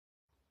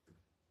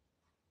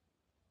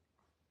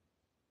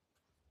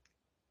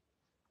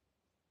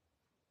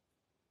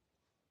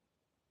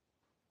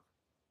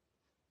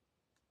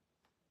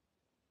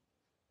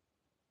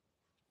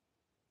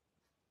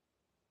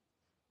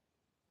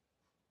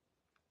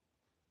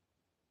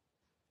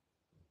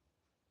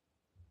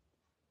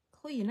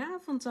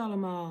Goedenavond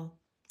allemaal.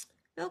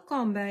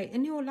 Welkom bij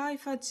een nieuwe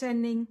live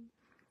uitzending.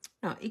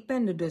 Nou, ik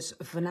ben er dus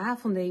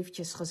vanavond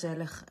eventjes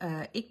gezellig.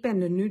 Ik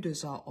ben er nu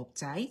dus al op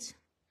tijd.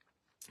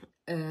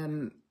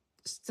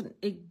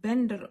 Ik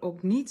ben er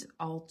ook niet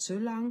al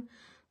te lang,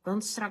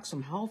 want straks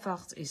om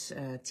 7:30 is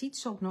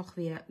Tijdens ook nog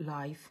weer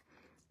live.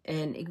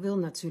 En ik wil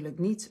natuurlijk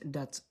niet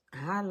dat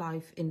haar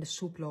live in de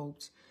soep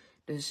loopt.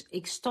 Dus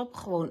ik stop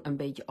gewoon een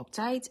beetje op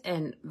tijd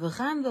en we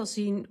gaan wel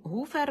zien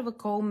hoe ver we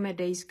komen met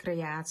deze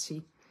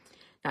creatie.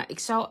 Nou, ik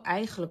zou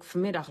eigenlijk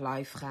vanmiddag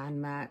live gaan,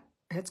 maar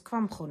het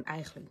kwam gewoon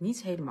eigenlijk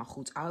niet helemaal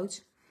goed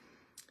uit.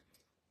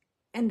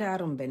 En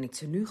daarom ben ik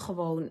er nu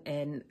gewoon.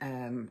 En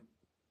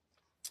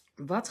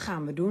wat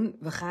gaan we doen?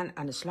 We gaan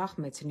aan de slag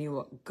met de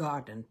nieuwe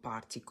Garden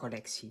Party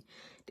collectie.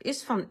 Er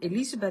is van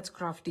Elizabeth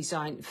Craft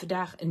Design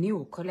vandaag een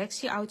nieuwe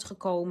collectie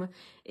uitgekomen.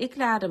 Ik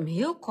laat hem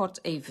heel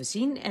kort even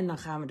zien en dan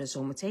gaan we er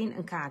zo meteen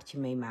een kaartje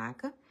mee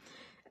maken.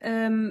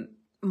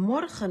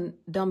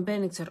 Morgen dan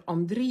ben ik er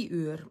om 3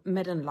 uur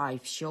met een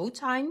live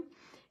showtime.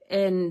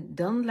 En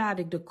dan laat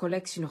ik de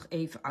collectie nog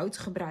even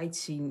uitgebreid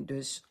zien.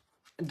 Dus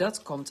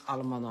dat komt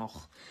allemaal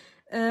nog.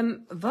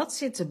 Wat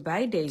zit er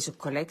bij deze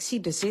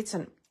collectie? Er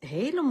zitten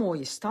hele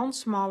mooie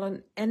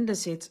standsmallen en er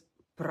zit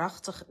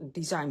prachtig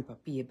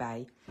designpapier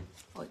bij.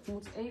 Oh, ik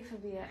moet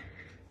even weer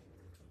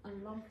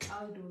een lamp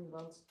uitdoen,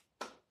 want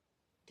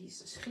die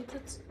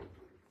schittert.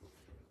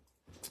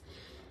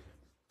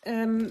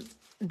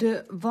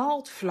 De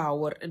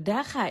wildflower,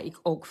 daar ga ik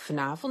ook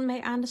vanavond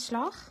mee aan de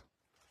slag.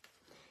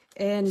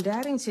 En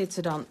daarin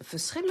zitten dan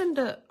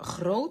verschillende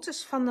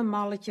groottes van de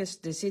malletjes.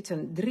 Er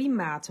zitten 3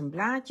 maten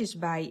blaadjes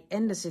bij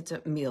en er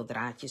zitten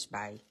meeldraadjes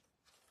bij.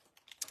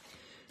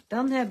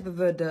 Dan hebben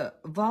we de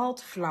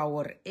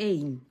Wildflower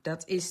 1,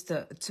 dat is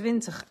de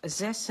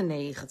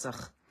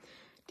 2096.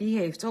 Die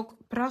heeft ook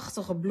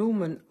prachtige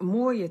bloemen,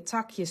 mooie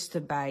takjes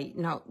erbij.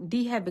 Nou,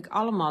 die heb ik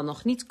allemaal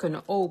nog niet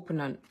kunnen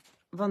openen,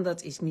 want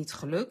dat is niet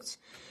gelukt.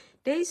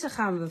 Deze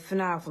gaan we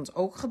vanavond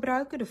ook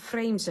gebruiken, de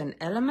Frames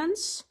and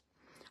Elements.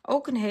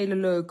 Ook een hele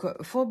leuke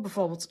voor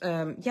bijvoorbeeld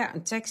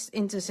een tekst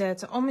in te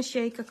zetten, om een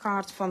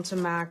shakerkaart van te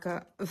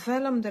maken,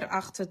 vellum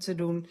erachter te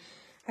doen.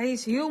 Hij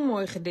is heel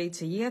mooi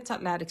gedetailleerd,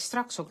 dat laat ik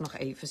straks ook nog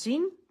even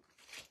zien.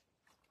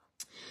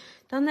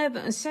 Dan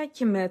hebben we een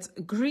setje met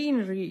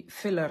Greenery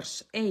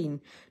Fillers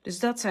 1. Dus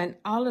dat zijn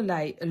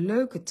allerlei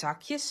leuke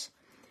takjes.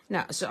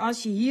 Nou,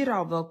 zoals je hier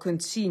al wel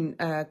kunt zien,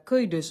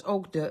 kun je dus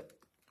ook de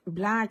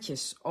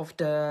blaadjes of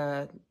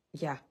de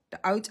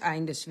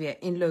uiteindes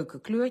weer in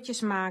leuke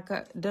kleurtjes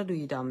maken. Dat doe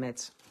je dan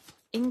met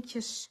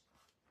inktjes.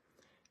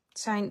 Het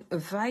zijn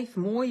 5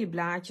 mooie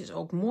blaadjes,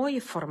 ook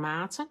mooie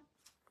formaten.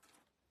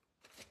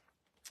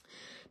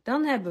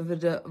 Dan hebben we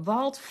de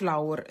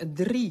Wildflower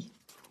 3.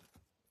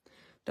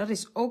 Dat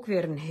is ook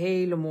weer een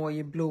hele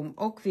mooie bloem.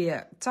 Ook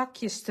weer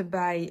takjes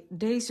erbij,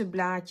 deze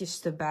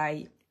blaadjes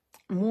erbij.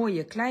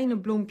 Mooie kleine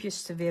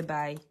bloempjes er weer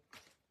bij.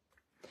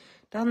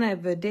 Dan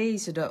hebben we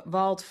deze, de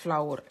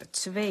Wildflower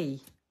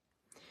 2.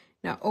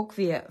 Nou, ook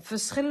weer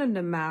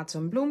verschillende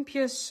maten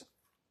bloempjes.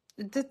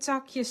 De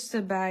takjes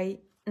erbij.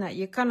 Nou,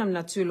 je kan hem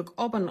natuurlijk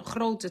op een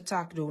grote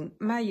tak doen,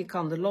 maar je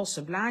kan de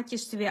losse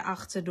blaadjes er weer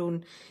achter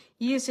doen.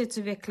 Hier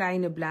zitten weer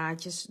kleine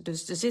blaadjes,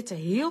 dus er zitten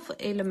heel veel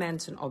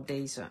elementen op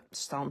deze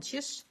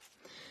standjes.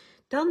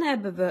 Dan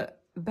hebben we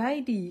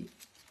bij die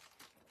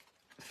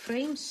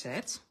frame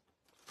set,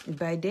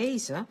 bij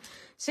deze,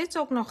 zit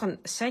ook nog een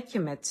setje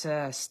met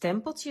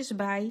stempeltjes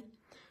bij.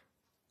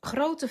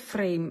 Grote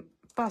frame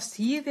past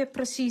hier weer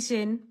precies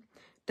in.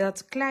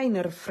 Dat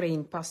kleinere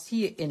frame past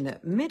hier in de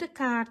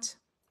middenkaart.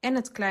 En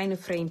het kleine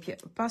framepje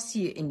past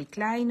hier in die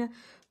kleine.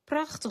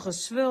 Prachtige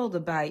zwul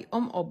erbij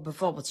om op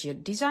bijvoorbeeld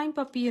je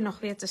designpapier nog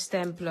weer te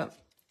stempelen.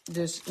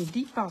 Dus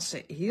die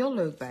passen heel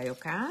leuk bij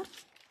elkaar.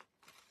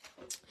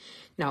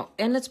 Nou,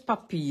 en het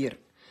papier.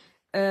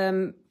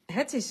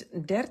 Het is 30,5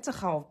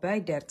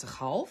 bij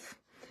 30,5.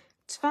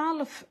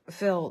 12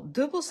 vel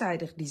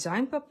dubbelzijdig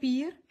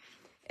designpapier.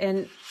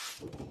 En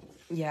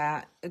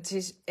ja, het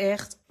is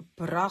echt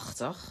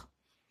prachtig.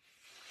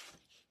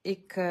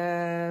 Ik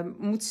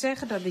moet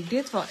zeggen dat ik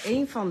dit wel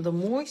een van de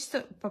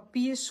mooiste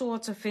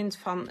papiersoorten vind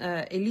van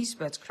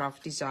Elizabeth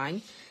Craft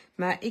Design.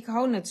 Maar ik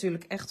hou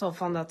natuurlijk echt wel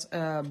van dat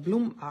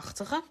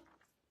bloemachtige.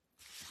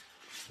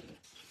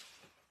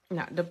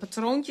 Nou, de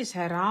patroontjes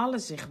herhalen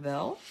zich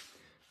wel.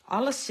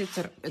 Alles zit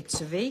er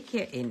 2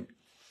 keer in.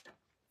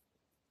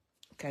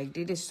 Kijk,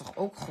 dit is toch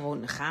ook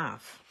gewoon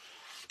gaaf.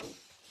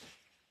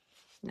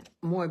 Nou,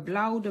 mooi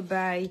blauw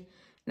erbij.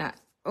 Nou,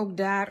 ook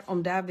daar,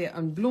 om daar weer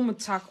een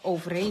bloementak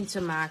overheen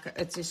te maken.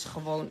 Het is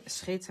gewoon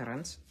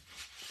schitterend.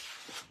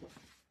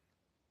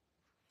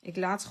 Ik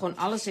laat gewoon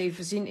alles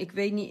even zien. Ik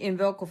weet niet in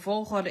welke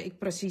volgorde ik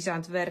precies aan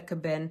het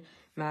werken ben.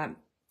 Maar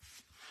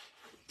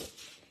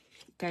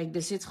kijk,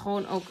 er zit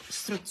gewoon ook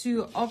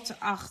structuur op de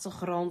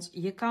achtergrond.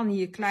 Je kan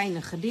hier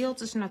kleine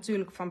gedeeltes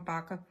natuurlijk van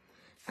pakken.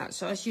 Nou,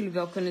 zoals jullie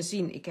wel kunnen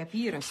zien, ik heb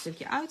hier een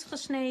stukje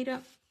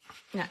uitgesneden.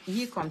 Nou,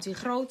 hier komt die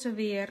grote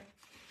weer.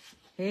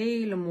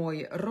 Hele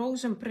mooie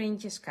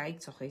rozenprintjes. Kijk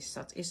toch eens,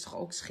 dat is toch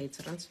ook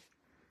schitterend.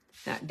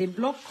 Nou, dit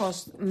blok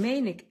kost,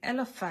 meen ik,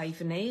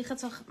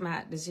 11,95,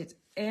 maar er zit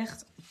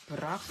echt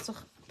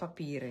prachtig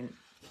papier in.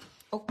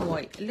 Ook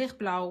mooi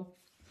lichtblauw.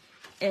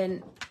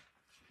 En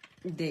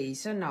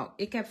deze, nou,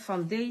 ik heb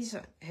van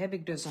deze heb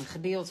ik dus een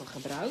gedeelte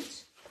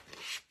gebruikt.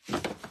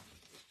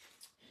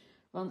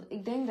 Want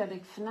ik denk dat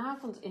ik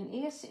vanavond in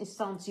eerste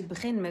instantie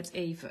begin met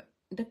even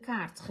de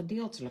kaart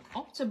gedeeltelijk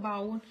op te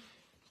bouwen.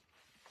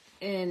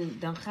 En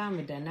dan gaan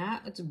we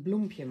daarna het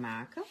bloempje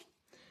maken.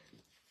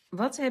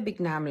 Wat heb ik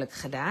namelijk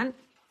gedaan?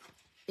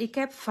 Ik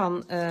heb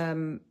van,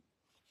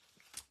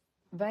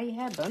 wij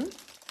hebben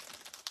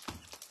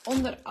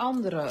onder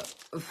andere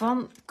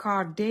van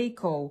Card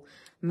Deco,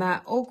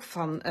 maar ook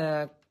van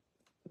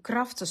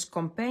Crafters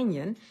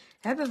Companion,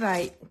 hebben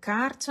wij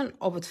kaarten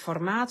op het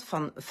formaat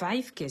van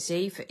 5 x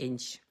 7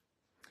 inch.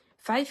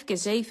 5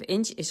 x 7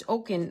 inch is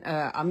ook in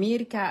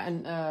Amerika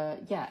een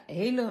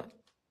hele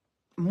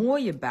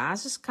mooie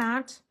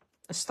basiskaart,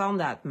 een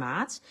standaard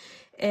maat.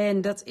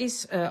 En dat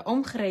is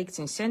omgerekend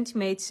in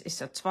centimeters is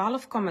dat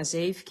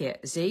 12,7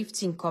 x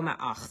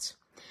 17,8.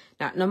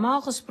 Nou,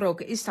 normaal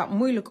gesproken is dat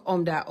moeilijk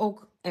om daar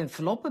ook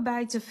enveloppen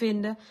bij te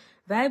vinden.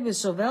 Wij hebben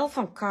zowel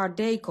van Card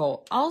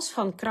Deco als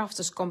van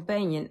Crafters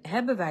Companion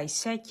hebben wij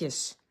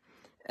setjes.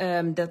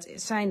 Dat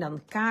zijn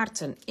dan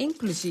kaarten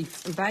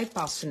inclusief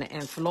bijpassende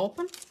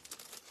enveloppen.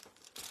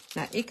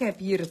 Nou, ik heb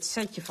hier het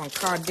setje van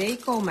Card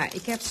Deco, maar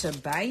ik heb ze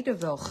beide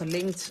wel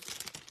gelinkt,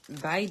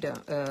 beide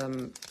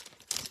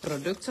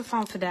producten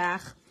van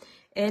vandaag.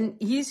 En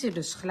hier zit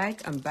dus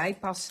gelijk een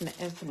bijpassende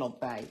envelop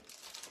bij.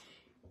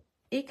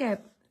 Ik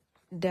heb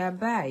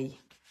daarbij,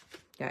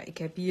 ja, ik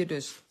heb hier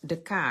dus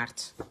de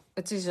kaart.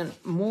 Het is een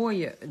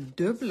mooie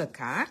dubbele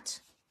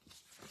kaart.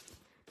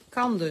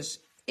 Kan dus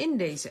in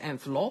deze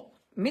envelop,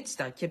 mits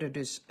dat je er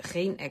dus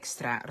geen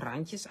extra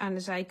randjes aan de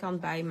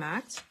zijkant bij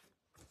maakt.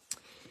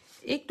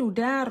 Ik doe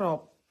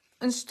daarop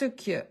een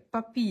stukje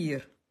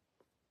papier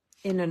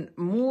in een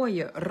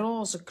mooie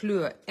roze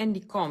kleur en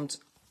die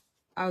komt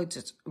uit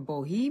het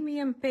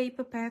Bohemian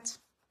paperpad.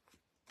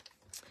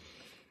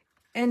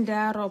 En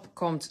daarop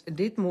komt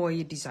dit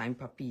mooie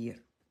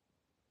designpapier.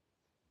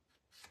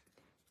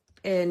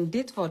 En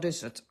dit wordt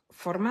dus het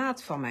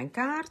formaat van mijn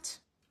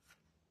kaart.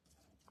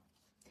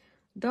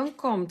 Dan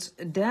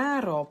komt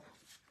daarop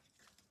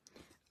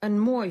een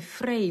mooi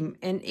frame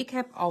en ik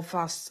heb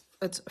alvast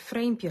het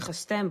framepje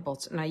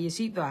gestempeld. Nou, je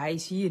ziet wel, hij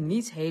is hier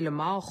niet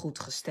helemaal goed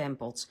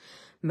gestempeld,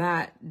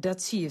 maar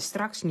dat zie je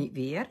straks niet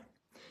weer.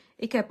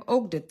 Ik heb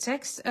ook de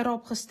tekst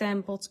erop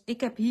gestempeld.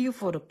 Ik heb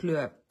hiervoor de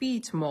kleur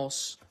Peat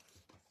Moss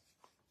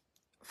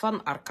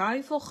van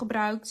Archival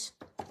gebruikt.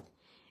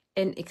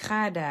 En ik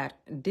ga daar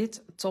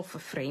dit toffe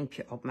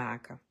framepje op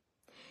maken.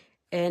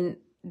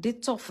 En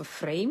dit toffe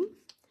frame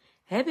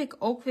heb ik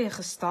ook weer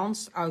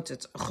gestanst uit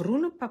het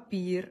groene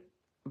papier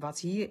wat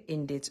hier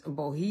in dit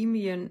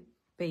Bohemian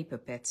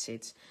paperpad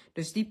zit.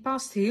 Dus die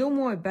past heel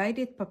mooi bij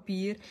dit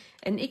papier.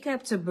 En ik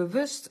heb er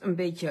bewust een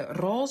beetje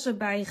roze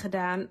bij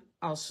gedaan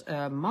als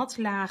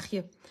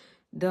matlaagje.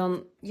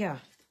 Dan ja,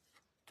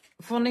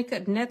 vond ik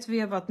het net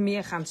weer wat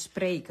meer gaan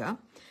spreken.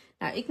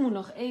 Nou, ik moet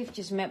nog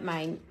eventjes met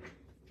mijn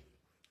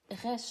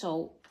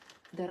gesso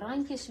de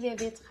randjes weer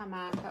wit gaan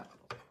maken.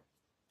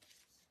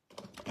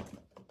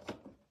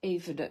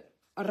 Even de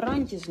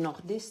randjes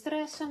nog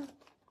distressen.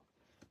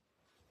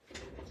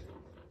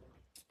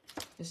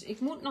 Dus ik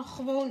moet nog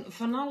gewoon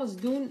van alles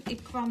doen.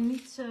 Ik kwam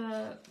niet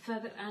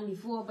verder aan die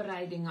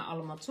voorbereidingen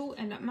allemaal toe.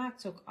 En dat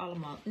maakt ook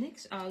allemaal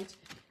niks uit.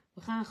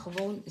 We gaan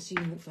gewoon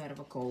zien hoe ver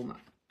we komen.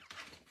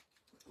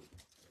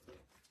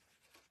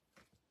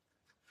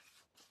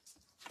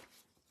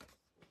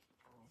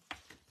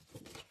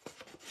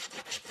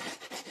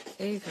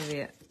 Even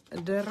weer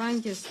de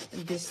randjes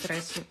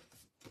distressen.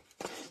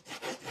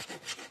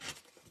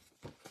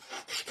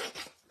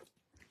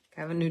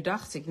 Kijk, nu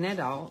dacht ik net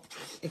al,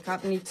 ik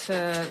had niet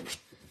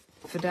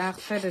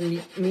vandaag verder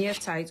niet meer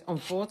tijd om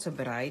voor te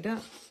bereiden.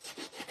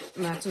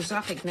 Maar toen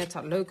zag ik net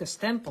dat leuke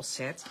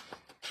stempelset.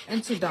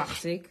 En toen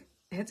dacht ik,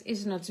 het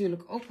is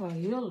natuurlijk ook wel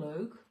heel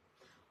leuk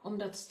om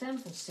dat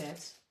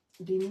stempelset,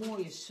 die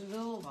mooie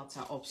zwul wat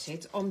daarop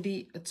zit, om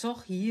die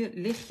toch hier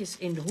lichtjes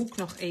in de hoek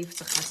nog even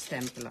te gaan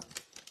stempelen.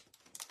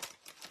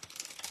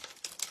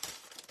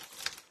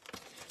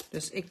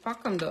 Dus ik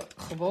pak hem er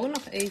gewoon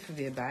nog even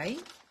weer bij.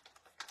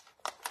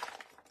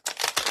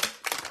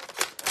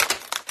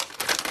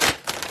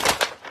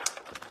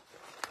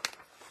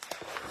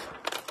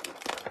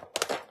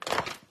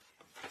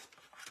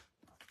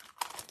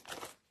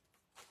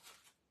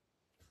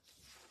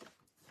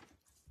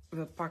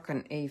 We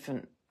pakken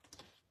even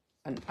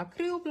een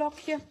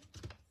acrylblokje.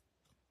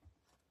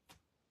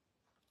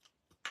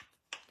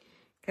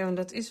 Kijk, want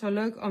dat is wel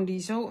leuk om die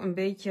zo een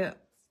beetje...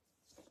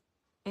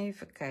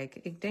 Even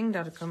kijken, ik denk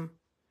dat ik hem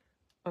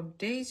op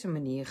deze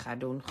manier ga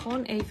doen.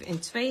 Gewoon even in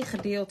 2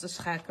 gedeeltes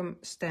ga ik hem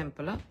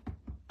stempelen.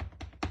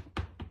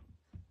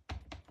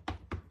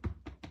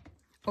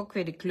 Ook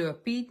weer de kleur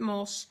Peat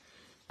Moss.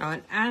 Nou,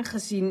 en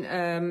aangezien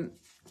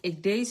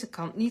ik deze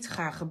kant niet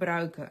ga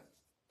gebruiken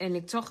en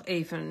ik toch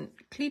even een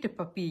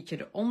kliederpapiertje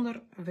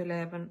eronder wil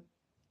hebben,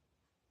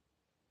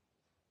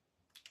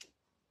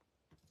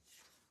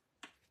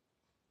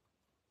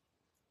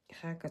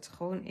 ga ik het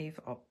gewoon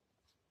even op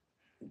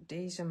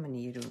deze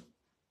manier doen.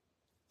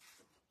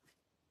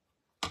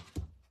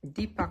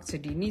 Die pakte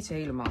die niet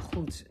helemaal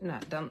goed.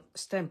 Nou, dan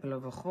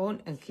stempelen we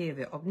gewoon een keer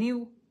weer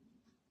opnieuw.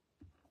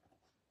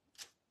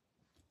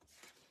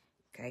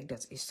 Kijk,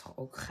 dat is toch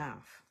ook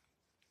gaaf.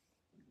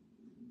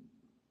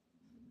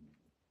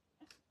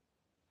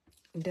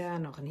 Daar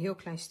nog een heel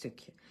klein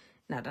stukje.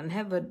 Nou, dan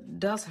hebben we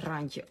dat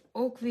randje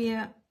ook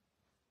weer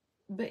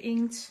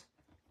beïnkt.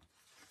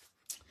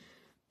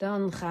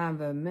 Dan gaan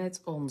we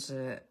met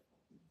onze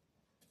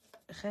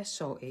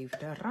gesso even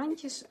de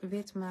randjes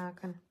wit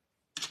maken.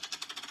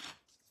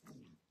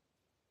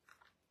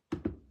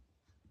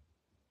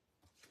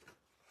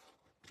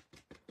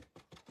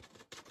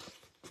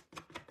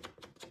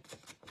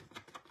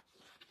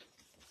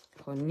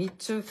 Gewoon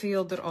niet te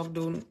veel erop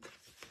doen.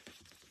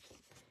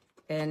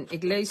 En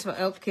ik lees wel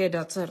elke keer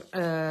dat er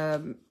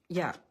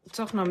ja,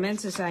 toch nog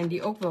mensen zijn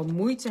die ook wel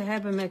moeite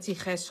hebben met die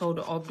gesso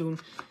erop doen.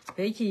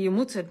 Weet je, je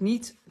moet het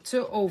niet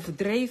te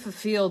overdreven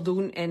veel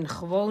doen en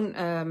gewoon,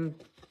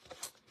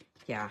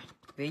 ja,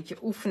 weet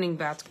je, oefening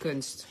baart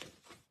kunst.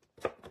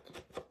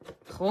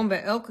 Gewoon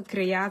bij elke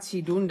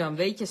creatie doen, dan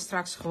weet je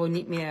straks gewoon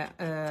niet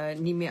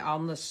meer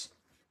anders.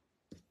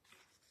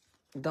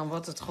 Dan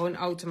wordt het gewoon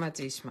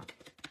automatisme.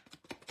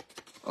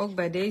 Ook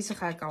bij deze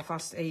ga ik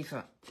alvast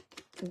even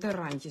de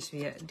randjes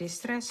weer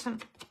distressen.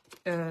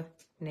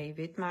 Nee,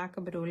 wit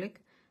maken bedoel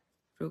ik.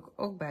 Doe ik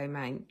ook bij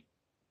mijn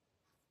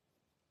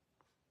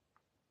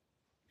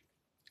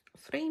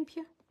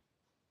framepje.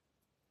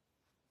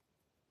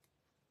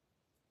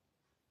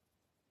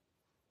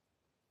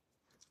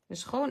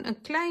 Dus gewoon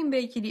een klein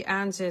beetje die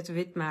aanzet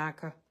wit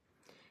maken.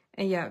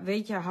 En ja,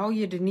 weet je, hou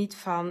je er niet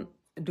van,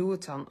 doe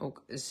het dan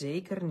ook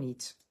zeker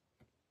niet.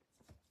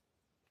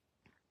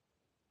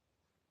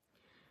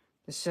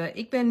 Dus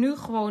ik ben nu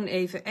gewoon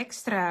even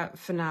extra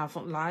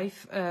vanavond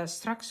live.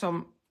 Straks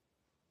om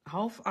 7:30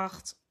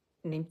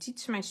 neemt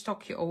Tijdens mijn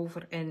stokje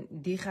over en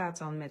die gaat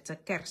dan met de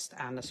kerst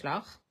aan de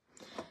slag.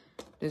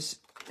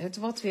 Dus het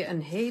wordt weer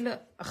een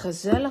hele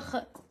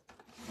gezellige,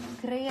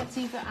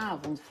 creatieve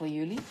avond voor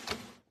jullie.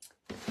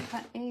 Ik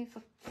ga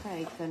even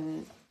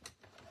kijken.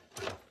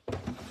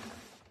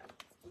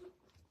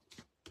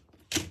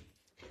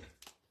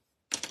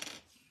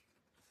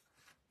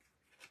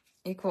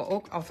 Ik wil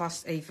ook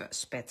alvast even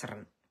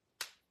spetteren.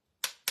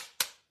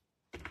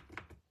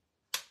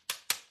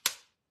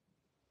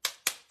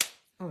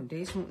 Oh,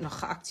 deze moet nog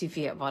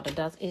geactiveerd worden.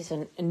 Dat is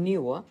een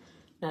nieuwe.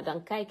 Nou,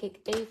 dan kijk ik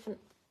even.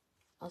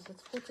 Als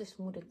het goed is,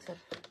 moet ik er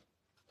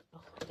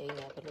nog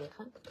één hebben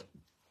liggen.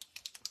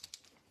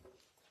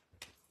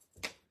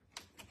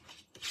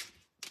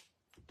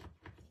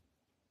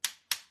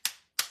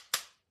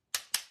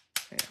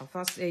 Okay,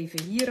 alvast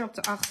even hier op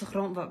de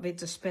achtergrond wat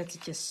witte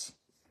spettetjes.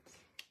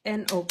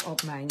 En ook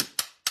op mijn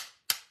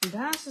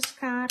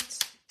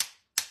basiskaart.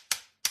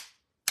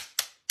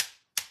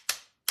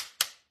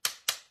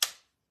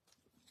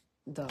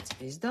 Dat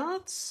is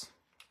dat.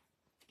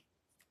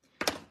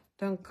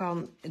 Dan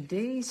kan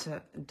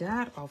deze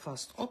daar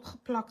alvast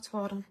opgeplakt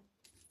worden.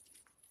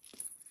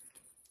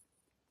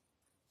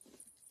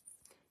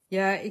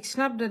 Ja, ik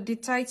snap dat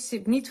dit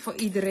tijdstip niet voor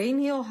iedereen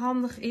heel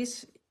handig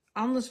is.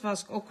 Anders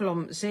was ik ook al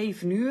om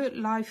 7 uur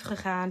live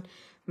gegaan.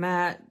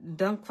 Maar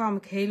dan kwam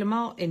ik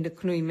helemaal in de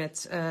knoei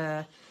met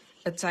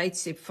het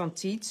tijdstip van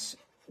Tijdens.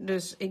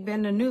 Dus ik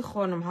ben er nu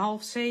gewoon om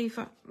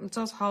 6:30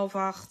 tot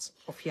 7:30.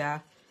 Of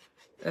ja,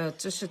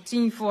 tussen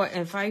 7:50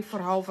 en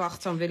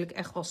 7:55, dan wil ik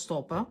echt wel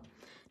stoppen.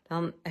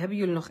 Dan hebben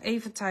jullie nog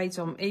even tijd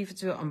om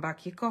eventueel een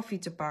bakje koffie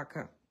te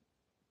pakken.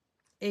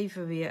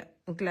 Even weer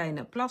een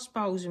kleine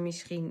plaspauze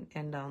misschien.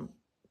 En dan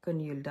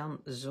kunnen jullie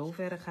dan zo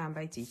verder gaan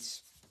bij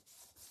Tijdens.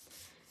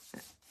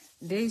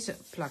 Deze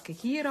plak ik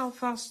hier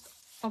alvast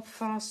op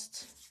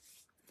vast.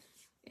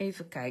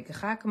 Even kijken,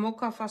 ga ik hem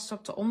ook alvast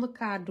op de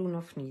onderkaart doen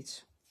of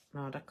niet?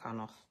 Nou, dat kan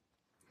nog.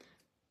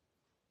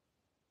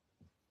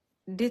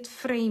 Dit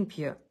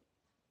framepje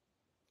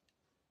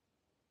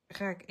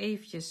ga ik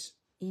eventjes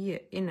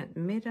hier in het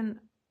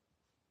midden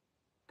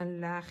een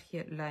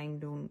laagje lijn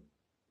doen.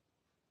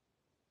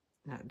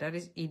 Nou, dat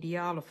is het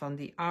ideale van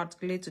die art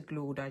glitter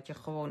glue, dat je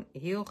gewoon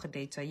heel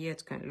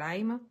gedetailleerd kunt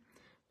lijmen.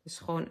 Dus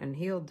gewoon een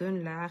heel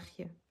dun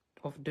laagje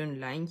of dun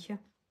lijntje.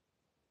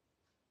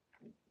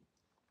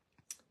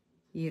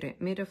 Hier in het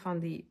midden van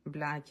die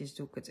blaadjes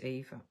doe ik het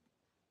even.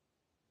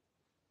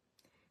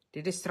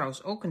 Dit is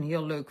trouwens ook een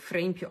heel leuk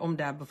framepje om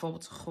daar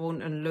bijvoorbeeld gewoon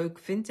een leuk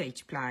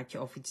vintage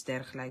plaatje of iets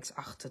dergelijks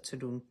achter te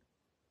doen.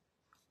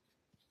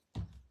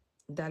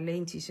 Daar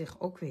leent hij zich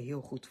ook weer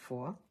heel goed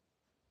voor.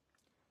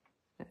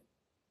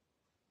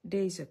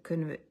 Deze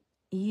kunnen we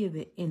hier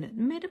weer in het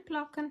midden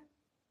plakken.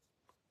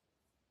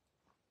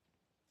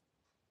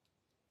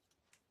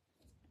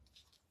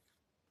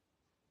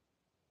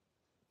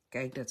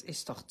 Kijk, dat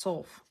is toch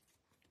tof.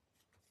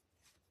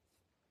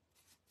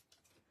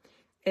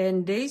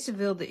 En deze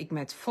wilde ik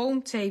met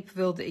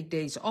foamtape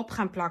deze op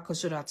gaan plakken,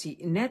 zodat hij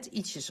net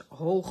ietsjes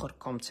hoger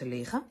komt te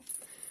liggen.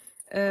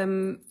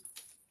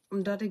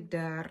 Omdat ik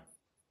daar,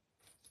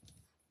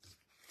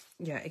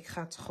 ja, ik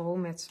ga het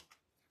gewoon met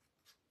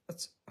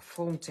het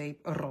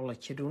foamtape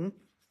rolletje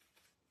doen.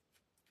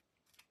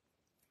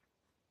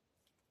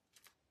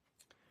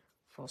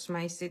 Volgens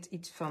mij is dit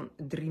iets van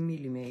 3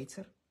 mm.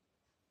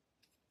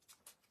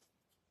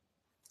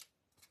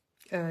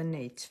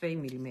 Nee, 2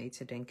 mm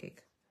denk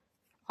ik.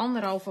 1,5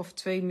 of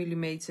 2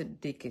 mm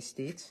dik is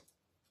dit.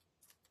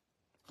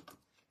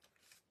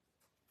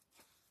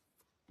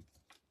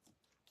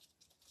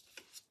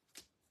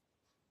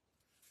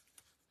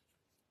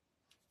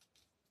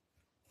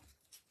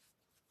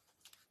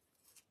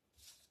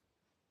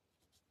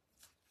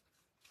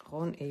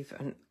 Gewoon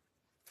even een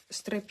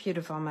stripje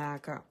ervan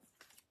maken.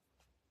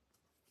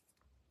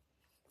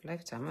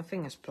 Blijft aan mijn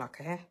vingers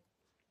plakken, hè.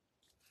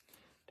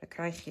 Dan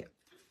krijg je,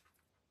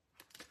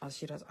 als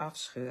je dat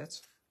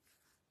afscheurt,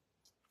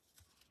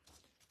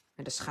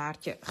 met een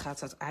schaartje gaat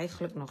dat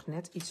eigenlijk nog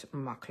net iets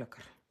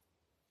makkelijker.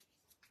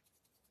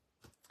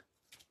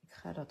 Ik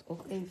ga dat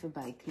ook even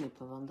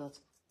bijknippen, want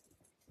dat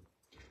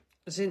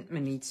zint me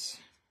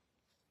niets.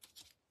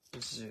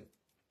 Zo.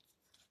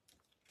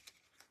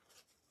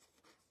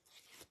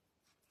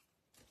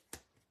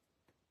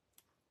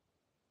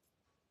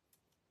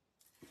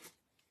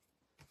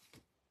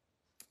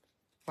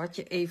 Wat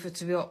je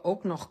eventueel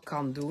ook nog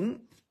kan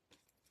doen,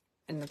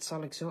 en dat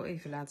zal ik zo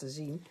even laten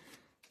zien,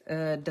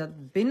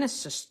 dat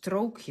binnenste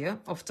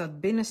strookje, of dat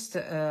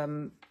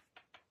binnenste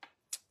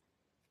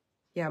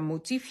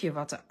motiefje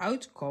wat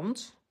eruit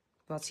komt,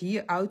 wat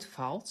hier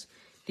uitvalt,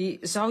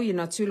 die zou je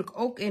natuurlijk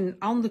ook in een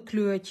ander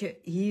kleurtje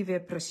hier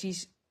weer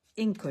precies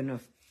in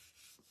kunnen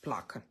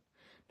plakken.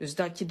 Dus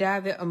dat je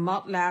daar weer een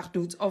matlaag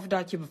doet, of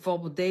dat je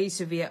bijvoorbeeld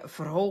deze weer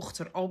verhoogd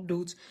erop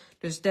doet.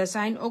 Dus daar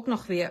zijn ook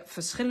nog weer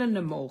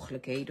verschillende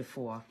mogelijkheden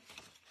voor.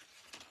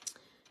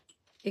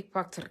 Ik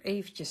pak er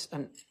eventjes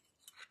een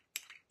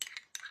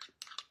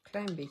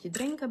klein beetje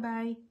drinken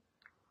bij.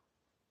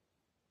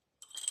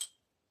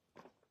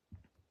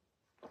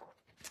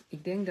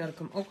 Ik denk dat ik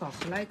hem ook al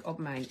gelijk op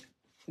mijn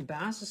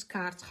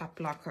basiskaart ga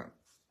plakken.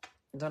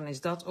 Dan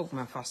is dat ook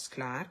maar vast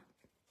klaar.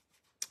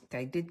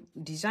 Kijk, dit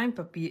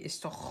designpapier is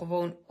toch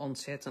gewoon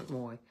ontzettend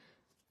mooi.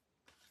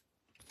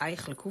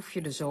 Eigenlijk hoef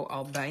je er zo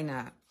al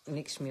bijna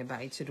niks meer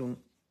bij te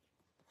doen.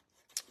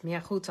 Maar ja,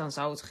 goed, dan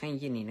zou het geen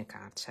Jenine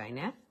kaart zijn,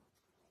 hè?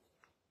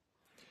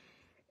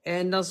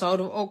 En dan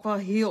zouden we ook wel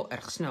heel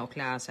erg snel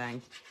klaar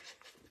zijn.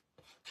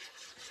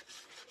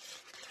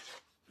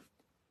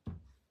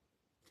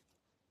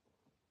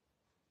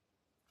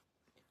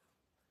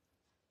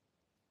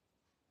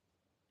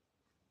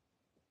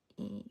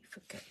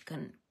 Even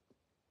kijken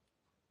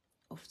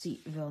of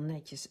die wel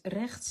netjes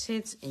recht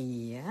zit.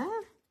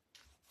 Ja.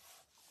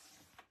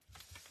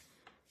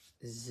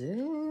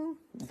 Zo,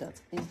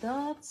 dat is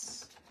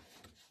dat.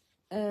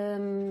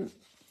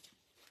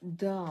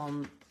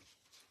 Dan,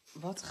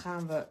 wat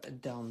gaan we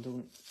dan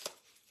doen?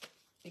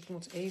 Ik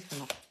moet even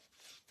nog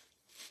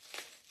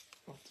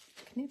wat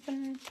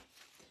knippen.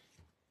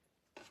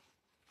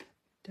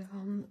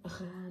 Dan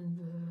gaan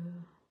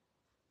we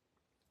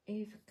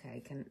even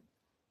kijken,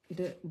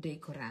 de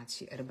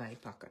decoratie erbij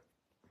pakken.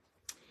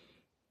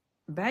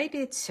 Bij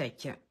dit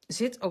setje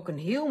zit ook een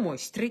heel mooi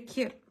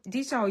strikje.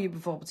 Die zou je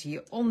bijvoorbeeld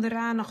hier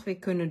onderaan nog weer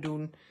kunnen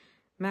doen.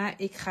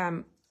 Maar ik ga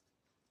hem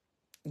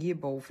hier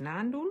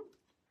bovenaan doen.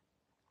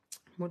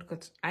 Moet ik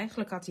het,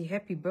 eigenlijk had die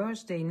Happy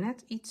Birthday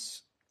net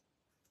iets.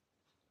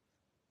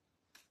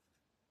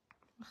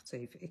 Wacht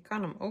even, ik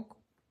kan hem ook.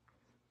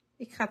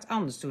 Ik ga het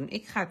anders doen.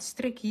 Ik ga het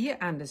strik hier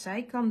aan de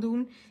zijkant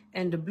doen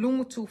en de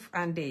bloementoef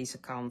aan deze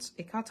kant.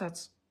 Ik had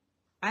dat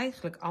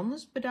eigenlijk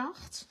anders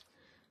bedacht.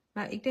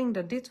 Maar ik denk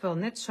dat dit wel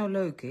net zo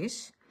leuk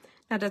is.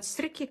 Nou, dat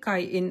strikje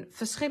kan je in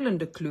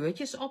verschillende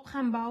kleurtjes op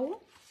gaan bouwen.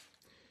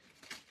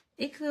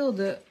 Ik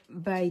wilde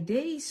bij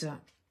deze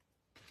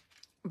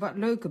wat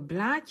leuke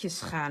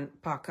blaadjes gaan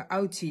pakken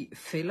uit die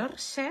filler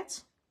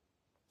set.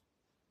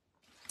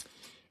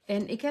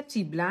 En ik heb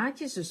die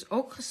blaadjes dus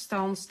ook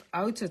gestanst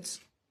uit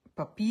het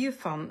papier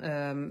van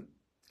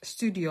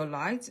Studio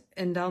Light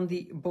en dan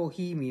die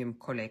Bohemian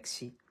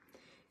collectie.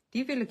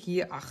 Die wil ik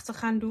hier achter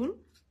gaan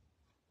doen.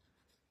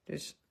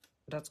 Dus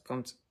dat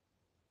komt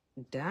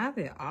daar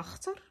weer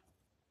achter.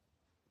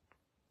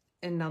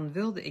 En dan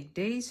wilde ik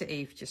deze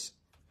eventjes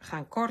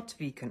gaan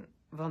kortwieken,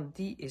 want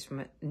die is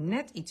me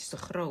net iets te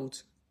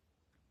groot.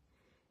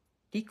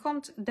 Die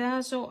komt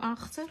daar zo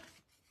achter.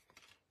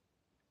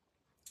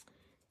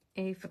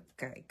 Even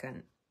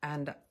kijken.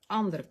 Aan de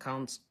andere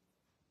kant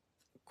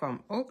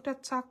kwam ook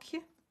dat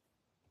takje.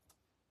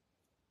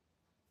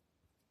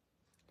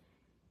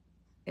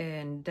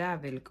 En daar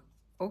wil ik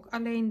ook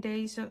alleen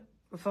deze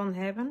van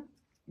hebben.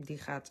 Die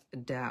gaat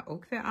daar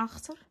ook weer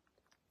achter.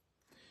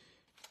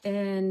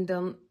 En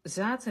dan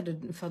zaten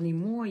er van die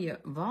mooie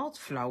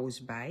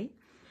wildflowers bij.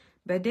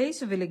 Bij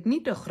deze wil ik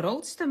niet de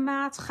grootste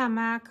maat gaan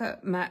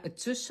maken, maar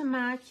het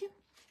tussenmaatje.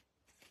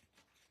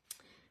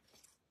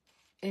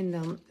 En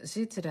dan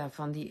zitten daar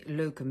van die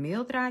leuke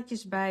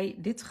meeldraadjes bij.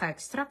 Dit ga ik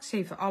straks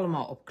even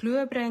allemaal op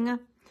kleur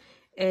brengen.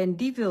 En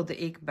die wilde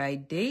ik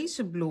bij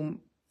deze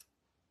bloem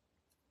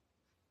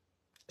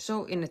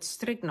zo in het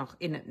strik nog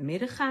in het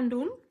midden gaan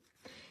doen.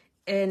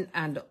 En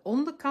aan de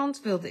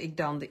onderkant wilde ik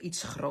dan de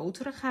iets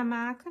grotere gaan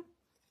maken.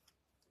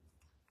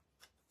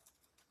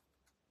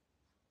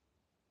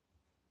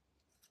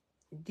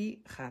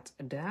 Die gaat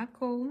daar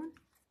komen.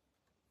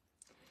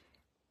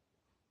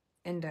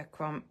 En daar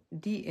kwam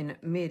die in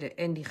het midden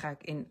en die ga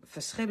ik in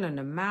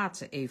verschillende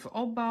maten even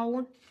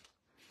opbouwen.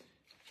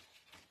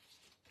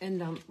 En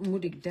dan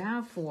moet ik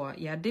daarvoor,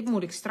 ja, dit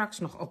moet ik straks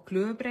nog op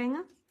kleur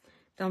brengen.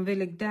 Dan wil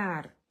ik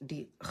daar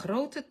die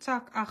grote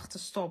tak achter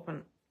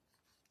stoppen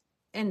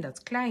en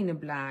dat kleine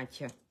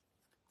blaadje.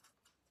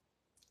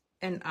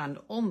 En aan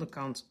de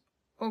onderkant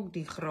ook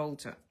die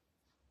grote.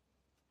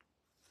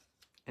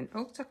 En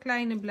ook dat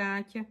kleine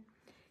blaadje.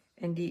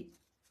 En die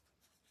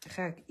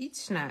ga ik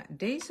iets naar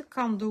deze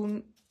kant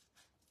doen,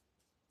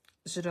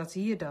 zodat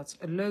hier dat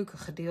leuke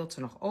gedeelte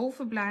nog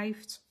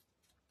overblijft.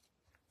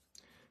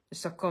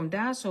 Dus dan komt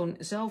daar zo'n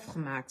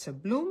zelfgemaakte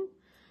bloem.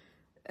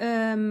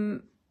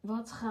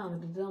 Wat gaan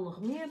we er dan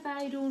nog meer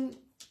bij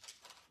doen?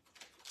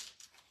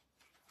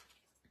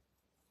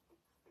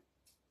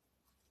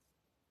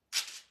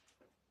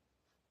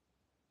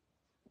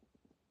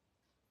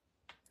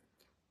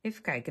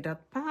 Even kijken,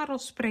 dat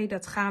parelspray,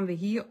 dat gaan we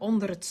hier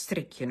onder het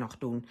strikje nog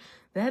doen.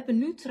 We hebben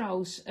nu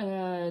trouwens,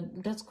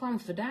 dat kwam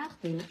vandaag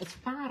binnen, het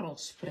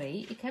parelspray.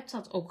 Ik heb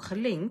dat ook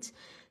gelinkt.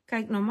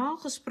 Kijk, normaal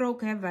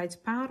gesproken hebben wij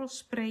het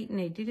parelspray.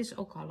 Nee, dit is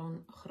ook al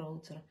een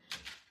grotere.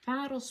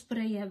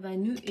 Parelspray hebben wij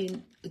nu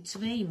in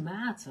 2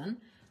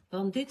 maten.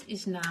 Want dit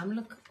is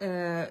namelijk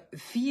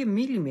 4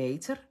 mm.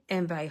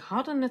 En wij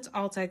hadden het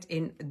altijd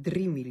in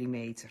 3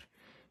 mm.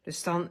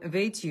 Dus dan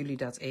weten jullie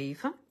dat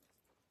even.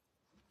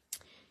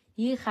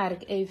 Hier ga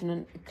ik even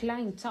een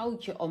klein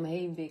touwtje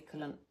omheen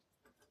wikkelen,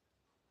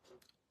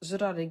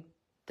 zodat ik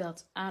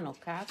dat aan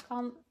elkaar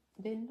kan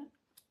binden.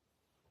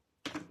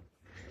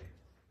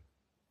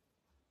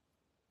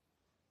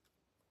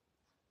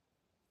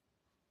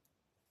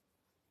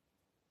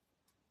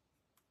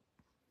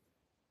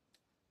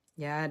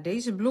 Ja,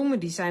 deze bloemen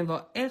die zijn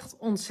wel echt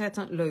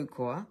ontzettend leuk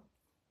hoor.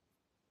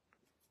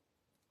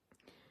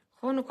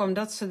 Gewoon ook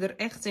omdat ze er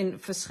echt in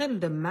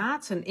verschillende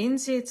maten in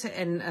zitten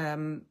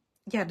en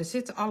ja, er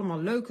zitten allemaal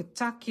leuke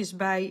takjes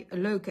bij,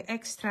 leuke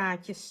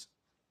extraatjes.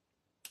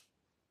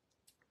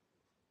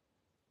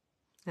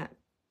 Nou,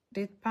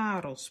 dit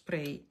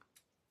parelspray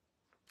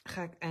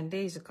ga ik aan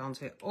deze kant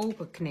weer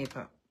open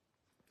knippen.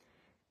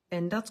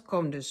 En dat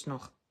komt dus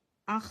nog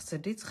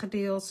achter dit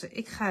gedeelte.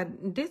 Ik ga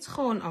dit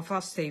gewoon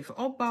alvast even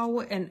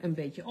opbouwen en een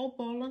beetje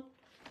opbollen.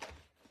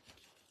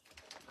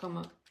 Kan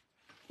mijn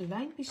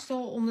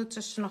lijnpistool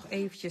ondertussen nog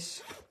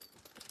eventjes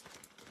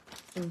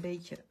een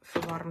beetje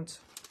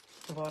verwarmd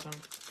worden.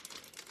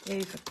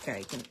 Even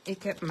kijken.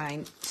 Ik heb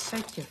mijn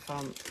setje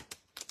van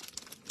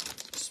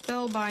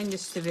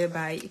spelbinders er weer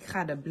bij. Ik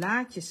ga de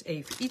blaadjes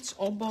even iets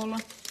opbollen.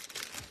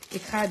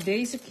 Ik ga het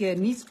deze keer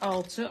niet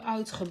al te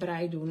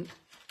uitgebreid doen,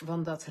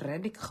 want dat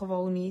red ik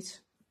gewoon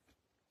niet.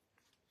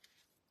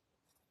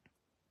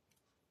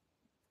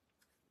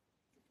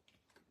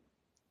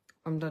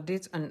 Omdat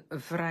dit een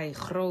vrij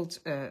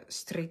groot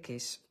strik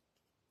is,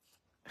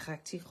 ga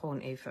ik die gewoon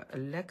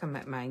even lekker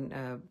met mijn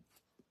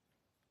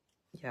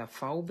ja,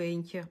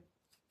 vouwbeentje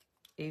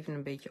even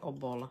een beetje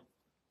opbollen.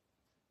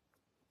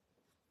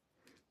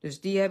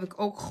 Dus die heb ik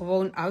ook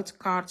gewoon uit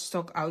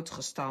cardstock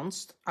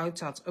uitgestanst. Uit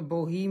dat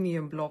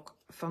Bohemian blok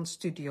van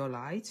Studio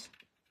Light.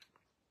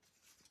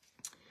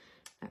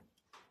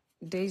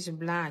 Deze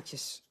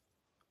blaadjes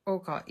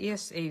ook al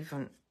eerst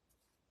even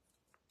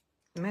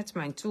met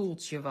mijn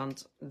toeltje,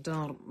 want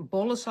dan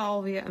bollen ze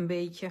alweer een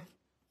beetje.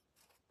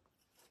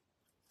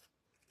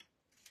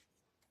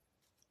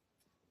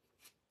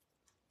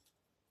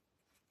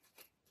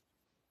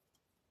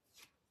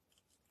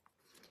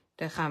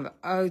 Daar gaan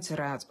we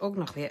uiteraard ook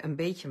nog weer een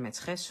beetje met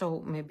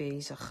gesso mee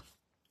bezig.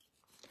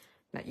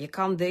 Nou, je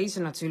kan deze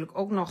natuurlijk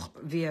ook nog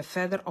weer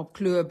verder op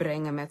kleur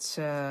brengen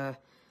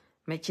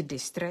met je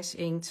distress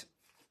inkt.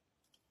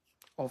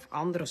 Of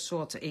andere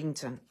soorten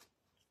inkten.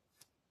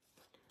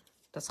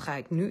 Dat ga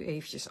ik nu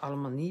eventjes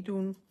allemaal niet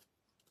doen.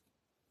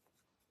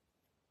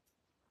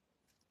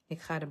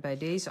 Ik ga er bij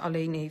deze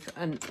alleen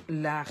even een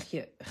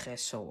laagje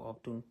gesso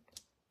op doen.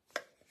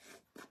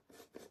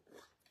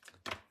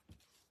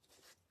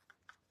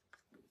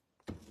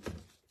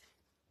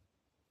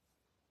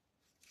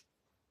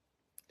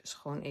 Dus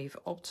gewoon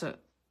even op de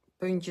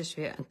puntjes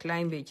weer een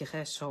klein beetje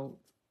gesso.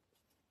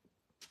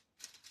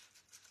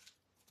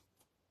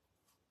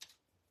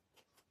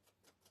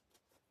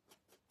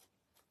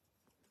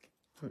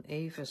 Dan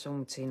even zo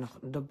meteen nog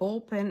de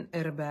bolpen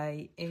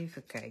erbij.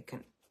 Even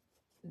kijken.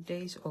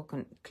 Deze ook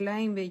een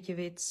klein beetje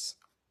wit.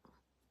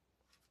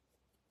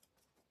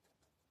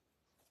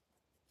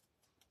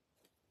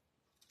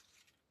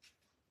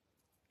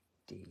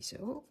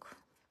 Deze ook.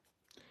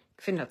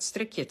 Ik vind dat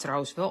strikje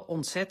trouwens wel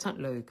ontzettend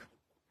leuk.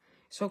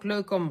 Is ook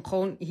leuk om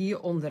gewoon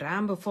hier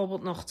onderaan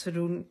bijvoorbeeld nog te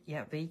doen.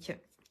 Ja, weet je.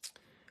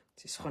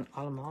 Het is gewoon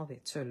allemaal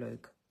weer te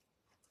leuk.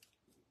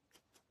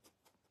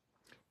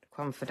 Er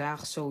kwam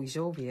vandaag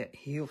sowieso weer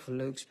heel veel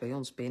leuks bij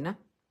ons binnen.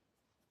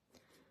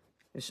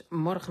 Dus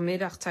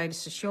morgenmiddag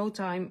tijdens de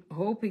showtime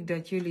hoop ik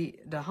dat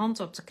jullie de hand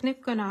op de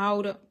knip kunnen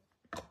houden.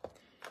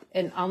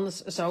 En anders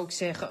zou ik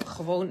zeggen,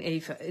 gewoon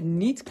even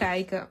niet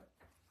kijken.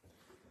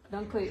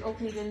 Dan kun je ook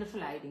niet in de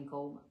verleiding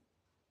komen.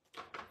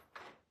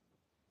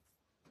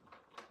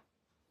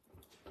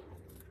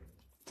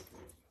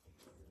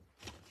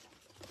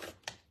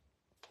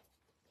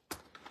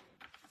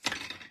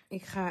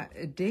 Ik ga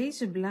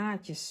deze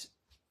blaadjes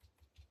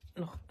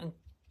nog een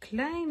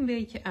klein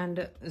beetje aan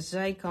de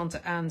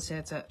zijkanten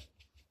aanzetten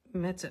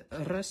met de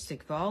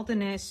rustic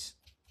wilderness.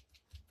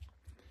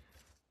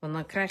 Want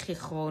dan krijg je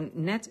gewoon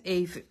net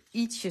even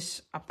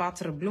ietsjes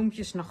apartere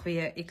bloempjes nog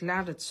weer. Ik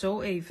laat het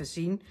zo even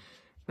zien.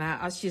 Maar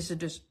als je ze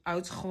dus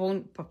uit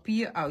gewoon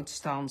papier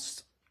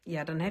uitstanst,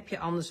 ja, dan heb je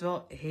anders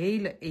wel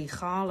hele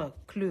egale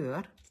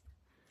kleur.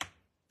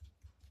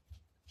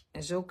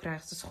 En zo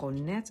krijgt het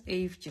gewoon net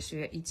eventjes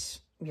weer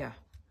iets, ja,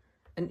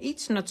 een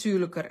iets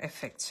natuurlijker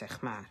effect,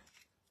 zeg maar.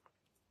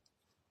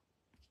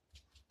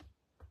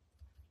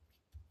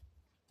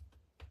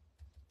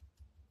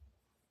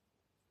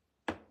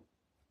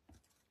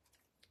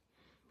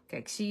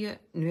 Kijk, zie je,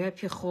 nu heb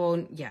je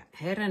gewoon, ja,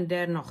 her en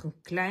der nog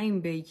een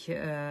klein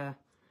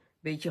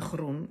beetje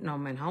groen. Nou,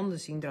 mijn handen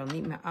zien er al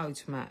niet meer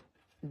uit, maar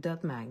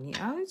dat maakt niet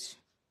uit.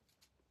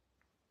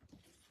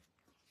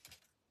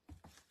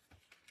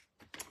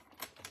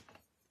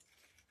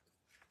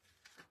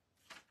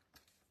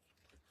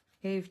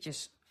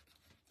 Eventjes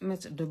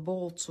met de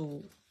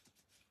boltool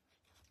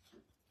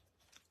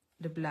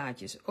de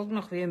blaadjes ook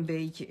nog weer een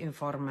beetje in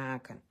vorm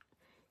maken.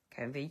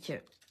 Kijk, weet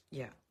je,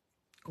 ja,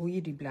 hoe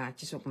je die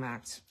blaadjes ook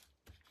maakt.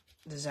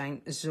 Er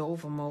zijn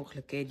zoveel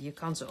mogelijkheden. Je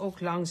kan ze ook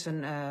langs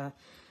een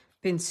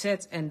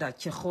pincet en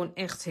dat je gewoon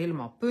echt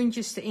helemaal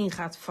puntjes erin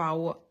gaat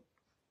vouwen.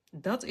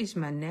 Dat is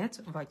maar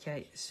net wat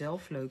jij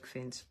zelf leuk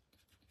vindt.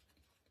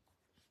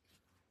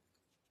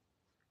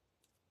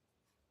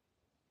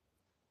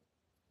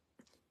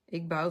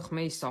 Ik buig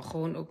meestal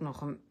gewoon ook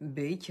nog een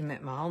beetje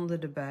met mijn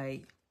handen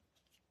erbij.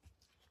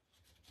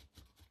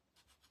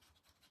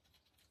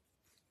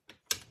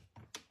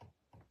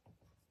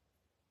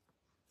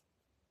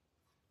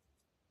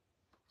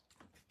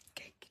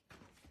 Kijk,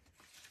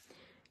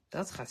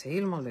 dat gaat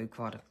helemaal leuk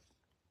worden.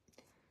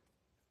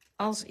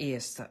 Als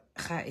eerste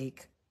ga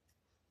ik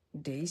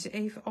deze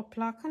even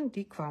opplakken.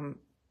 Die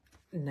kwam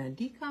naar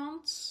die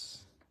kant.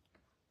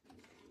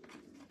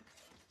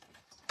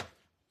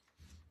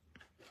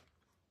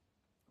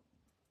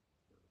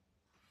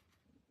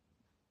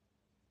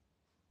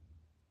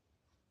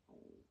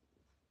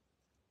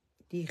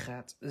 Die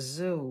gaat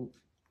zo.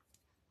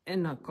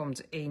 En dan komt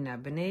er één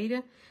naar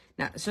beneden.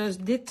 Nou, zoals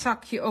dit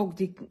takje ook.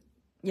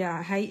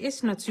 Ja, hij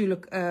is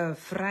natuurlijk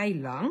vrij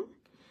lang.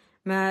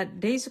 Maar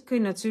deze kun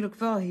je natuurlijk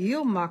wel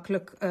heel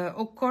makkelijk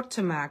ook kort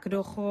te maken.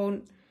 Door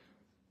gewoon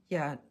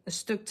ja, een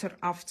stuk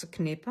eraf te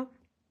knippen.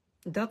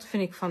 Dat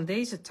vind ik van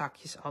deze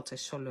takjes altijd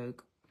zo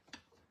leuk.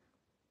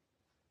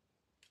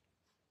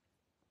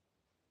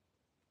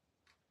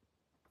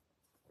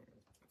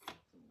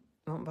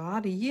 Want we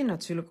hadden hier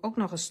natuurlijk ook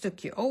nog een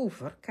stukje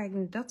over.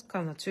 Kijk, dat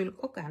kan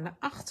natuurlijk ook aan de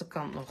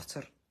achterkant nog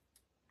er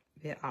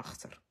weer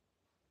achter.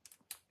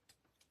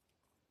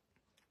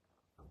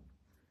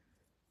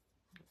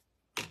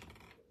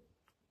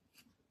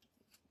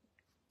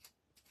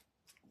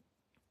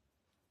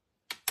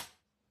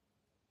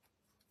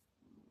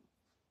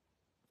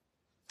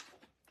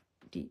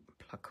 Die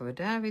plakken we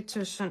daar weer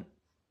tussen.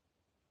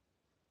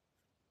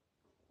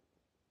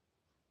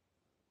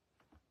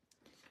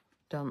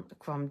 Dan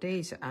kwam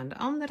deze aan de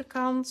andere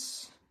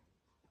kant.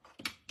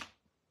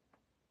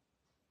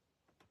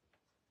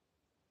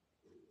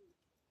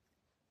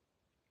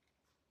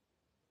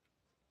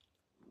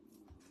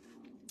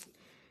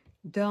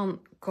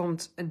 Dan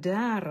komt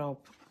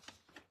daarop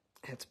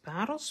het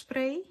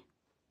parelspray.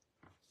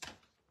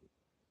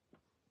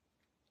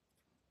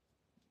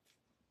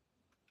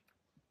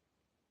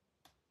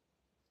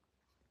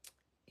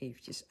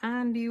 Eventjes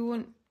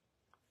aanduwen.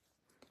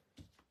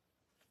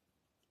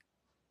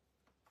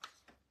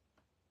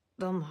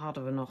 Dan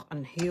hadden we nog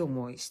een heel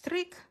mooi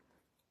strik.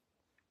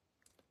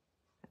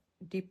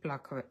 Die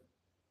plakken we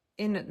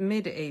in het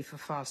midden even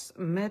vast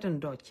met een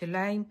dotje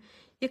lijm.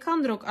 Je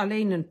kan er ook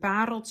alleen een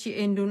pareltje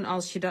in doen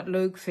als je dat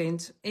leuk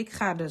vindt. Ik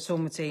ga er zo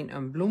meteen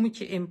een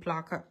bloemetje in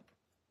plakken.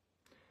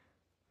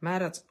 Maar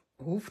dat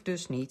hoeft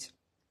dus niet.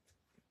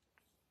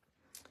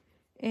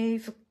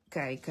 Even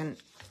kijken.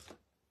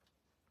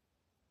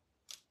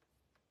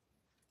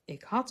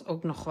 Ik had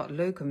ook nog wat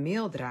leuke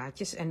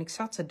meeldraadjes en ik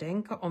zat te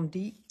denken om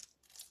die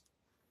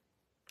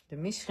er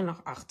misschien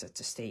nog achter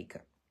te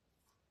steken.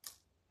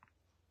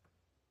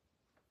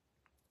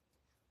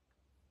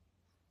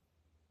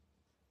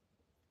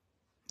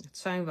 Het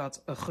zijn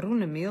wat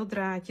groene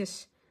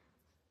meeldraadjes.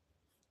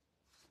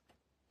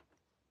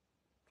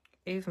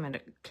 Even met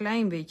een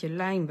klein beetje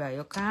lijm bij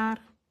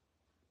elkaar.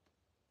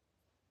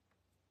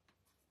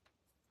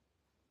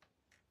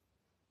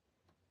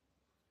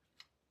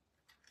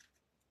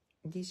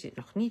 Die zit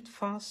nog niet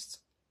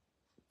vast.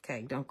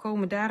 Kijk, dan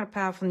komen daar een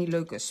paar van die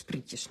leuke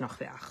sprietjes nog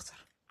weer achter.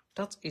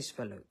 Dat is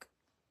wel leuk.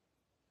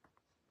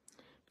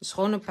 Dus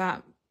gewoon een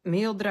paar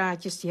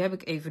meeldraadjes, die heb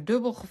ik even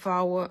dubbel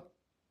gevouwen.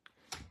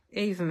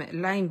 Even met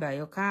lijm bij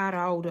elkaar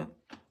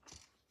houden.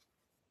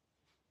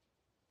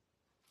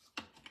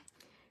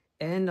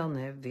 En dan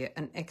hebben we weer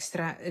een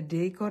extra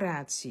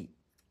decoratie.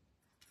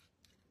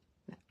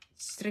 Nou,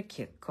 het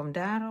strikje komt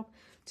daarop.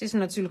 Het is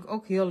natuurlijk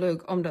ook heel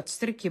leuk om dat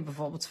strikje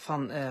bijvoorbeeld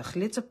van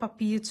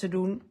glitterpapier te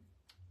doen.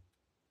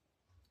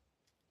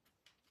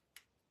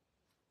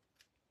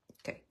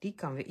 Kijk, die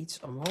kan weer iets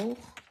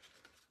omhoog.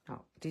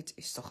 Nou, dit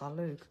is toch al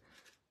leuk.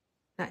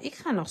 Nou, ik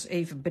ga nog eens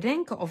even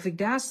bedenken of ik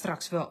daar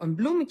straks wel een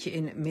bloemetje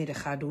in het midden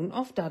ga doen.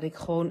 Of dat ik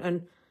gewoon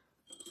een...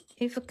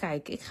 Even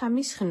kijken, ik ga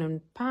misschien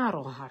een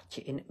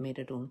parelhartje in het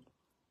midden doen.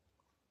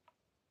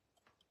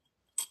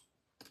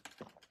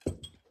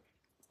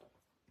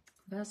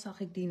 Waar zag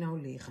ik die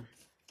nou liggen?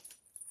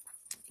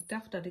 Ik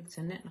dacht dat ik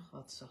er net nog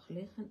wat zag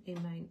liggen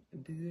in mijn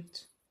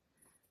buurt.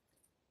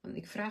 Want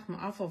ik vraag me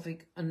af of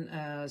ik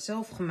een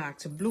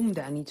zelfgemaakte bloem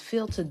daar niet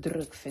veel te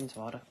druk vind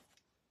worden.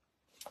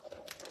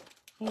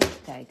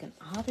 Even kijken,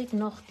 had ik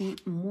nog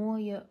die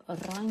mooie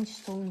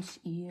rhinestones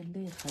hier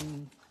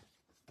liggen?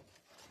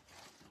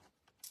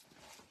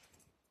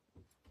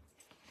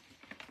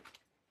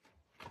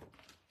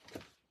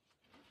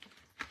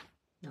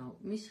 Nou,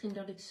 misschien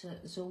dat ik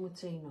ze zo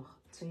meteen nog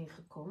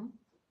tegenkom.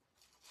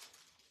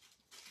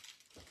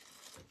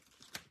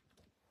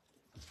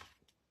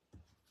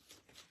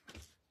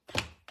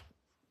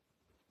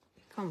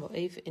 Ik kan wel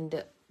even in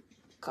de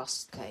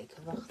kast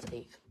kijken, wacht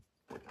even.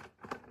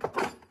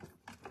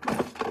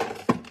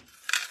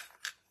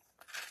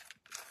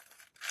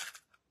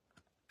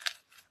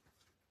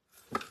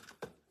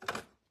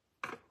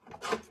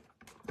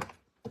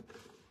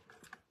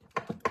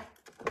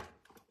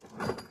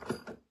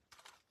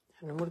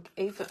 En dan moet ik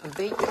even een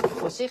beetje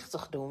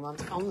voorzichtig doen,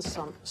 want anders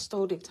dan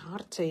stoot ik het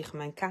hard tegen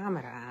mijn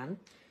camera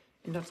aan.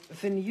 En dat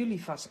vinden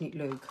jullie vast niet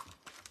leuk.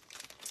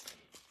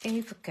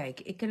 Even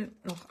kijken, ik heb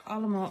nog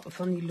allemaal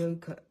van die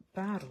leuke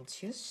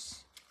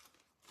pareltjes.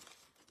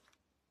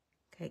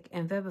 Kijk,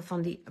 en we hebben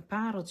van die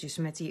pareltjes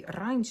met die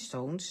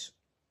rhinestones.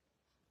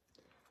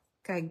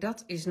 Kijk,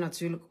 dat is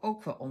natuurlijk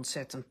ook wel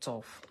ontzettend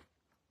tof.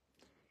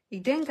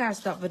 Ik denk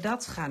haast dat we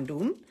dat gaan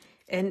doen.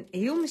 En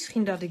heel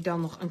misschien dat ik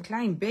dan nog een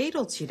klein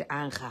bedeltje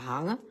eraan ga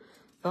hangen.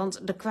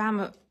 Want er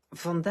kwamen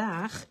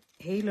vandaag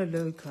hele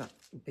leuke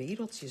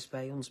bedeltjes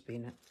bij ons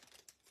binnen.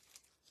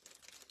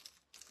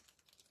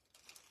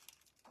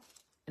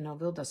 En dan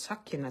wil dat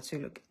zakje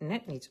natuurlijk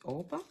net niet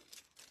open.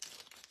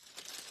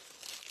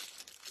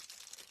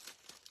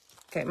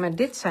 Kijk, maar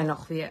dit zijn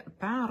nog weer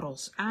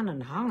parels aan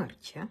een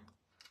hangertje.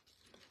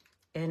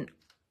 En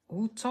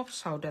hoe tof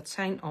zou dat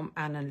zijn om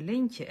aan een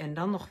lintje en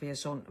dan nog weer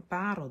zo'n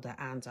parel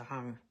eraan te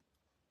hangen.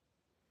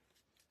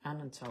 Aan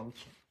een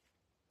touwtje.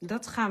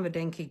 Dat gaan we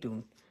denk ik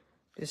doen.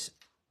 Dus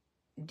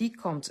die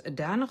komt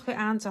daar nog weer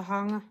aan te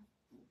hangen.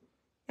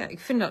 Ja, ik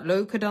vind dat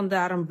leuker dan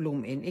daar een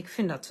bloem in. Ik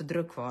vind dat te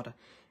druk worden.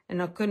 En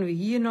dan kunnen we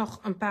hier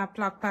nog een paar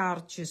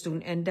plakpareltjes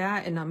doen. En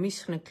daar en dan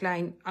misschien een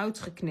klein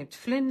uitgeknipt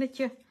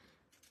vlindertje.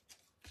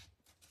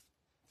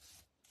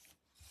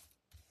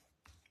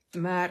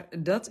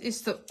 Maar dat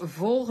is de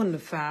volgende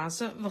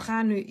fase. We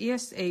gaan nu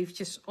eerst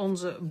eventjes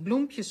onze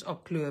bloempjes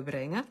op kleur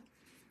brengen.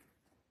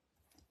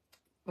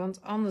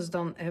 Want anders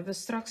dan hebben we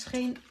straks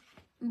geen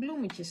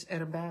bloemetjes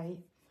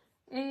erbij.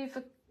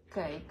 Even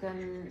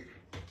kijken.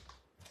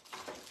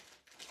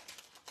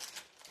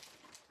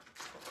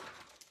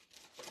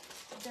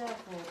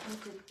 Daarvoor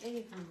moet ik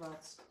even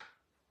wat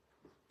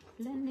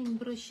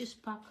blendingbrusjes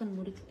pakken.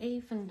 Moet ik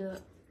even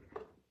de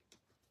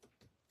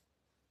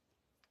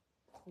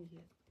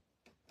goede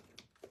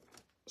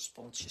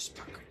sponsjes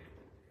pakken.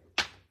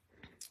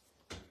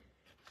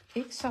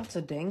 Ik zat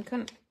te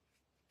denken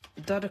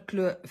dat de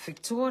kleur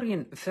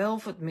Victorian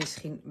Velvet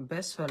misschien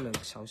best wel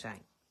leuk zou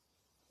zijn.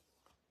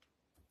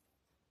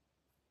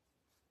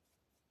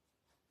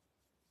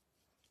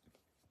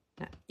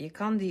 Nou, je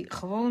kan die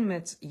gewoon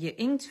met je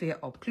inkt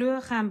weer op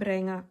kleur gaan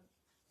brengen.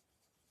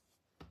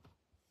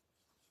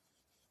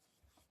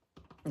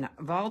 Nou,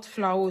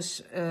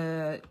 wildflowers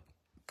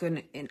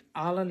kunnen in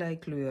allerlei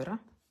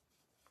kleuren.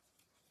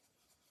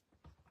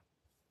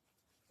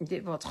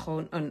 Dit wordt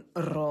gewoon een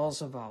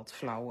roze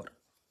wildflower.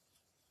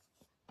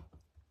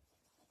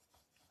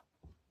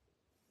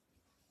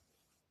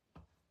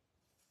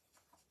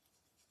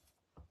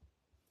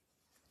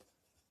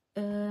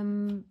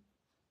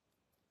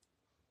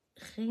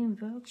 Geen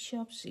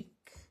workshops.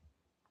 Ik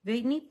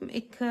weet niet.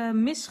 Ik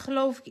mis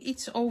geloof ik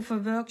iets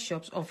over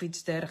workshops of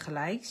iets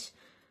dergelijks.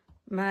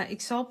 Maar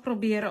ik zal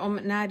proberen om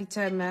het na die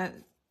tijd maar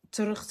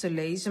terug te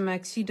lezen. Maar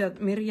ik zie dat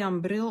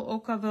Mirjam Bril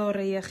ook al wel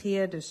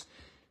reageert. Dus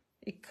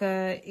ik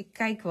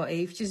kijk wel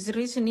eventjes. Er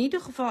is in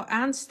ieder geval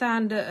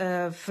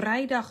aanstaande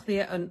vrijdag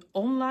weer een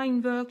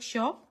online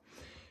workshop.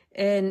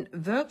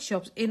 En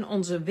workshops in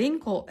onze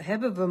winkel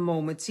hebben we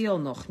momenteel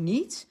nog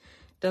niet.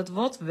 Dat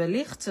wordt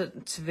wellicht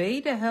de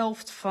tweede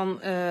helft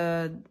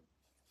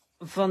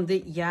van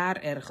dit jaar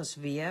ergens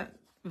weer.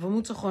 We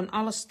moeten gewoon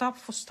alles stap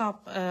voor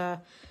stap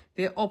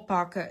weer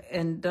oppakken.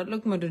 En dat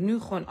lukt me er nu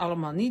gewoon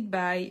allemaal niet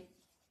bij.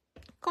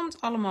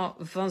 komt allemaal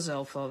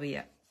vanzelf wel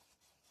weer.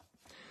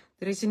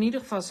 Er is in ieder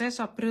geval 6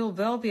 april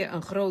wel weer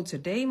een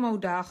grote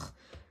demodag.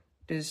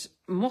 Dus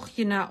mocht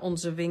je naar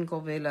onze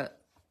winkel willen,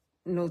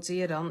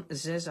 noteer dan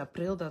 6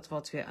 april. Dat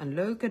wordt weer een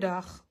leuke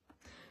dag.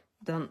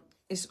 Dan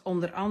is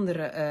onder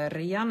andere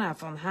Rihanna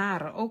van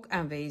Haren ook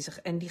aanwezig.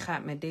 En die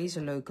gaat met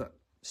deze leuke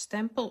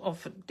stempel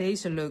of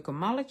deze leuke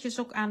malletjes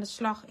ook aan de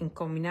slag. In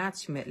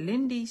combinatie met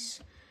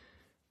Lindy's.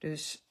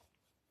 Dus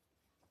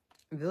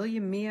wil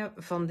je meer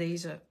van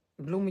deze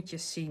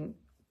bloemetjes zien?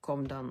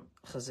 Kom dan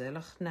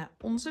gezellig naar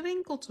onze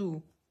winkel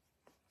toe.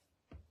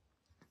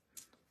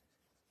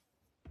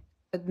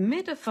 Het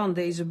midden van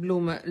deze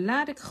bloemen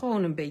laat ik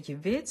gewoon een beetje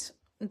wit.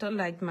 Dat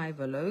lijkt mij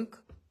wel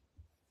leuk.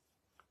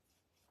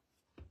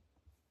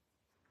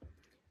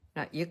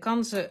 Nou, je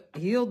kan ze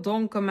heel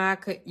donker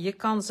maken. Je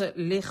kan ze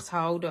licht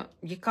houden.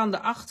 Je kan de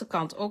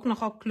achterkant ook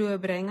nog op kleur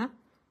brengen.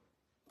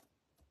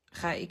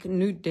 Ga ik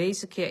nu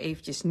deze keer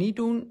eventjes niet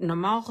doen.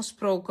 Normaal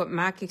gesproken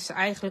maak ik ze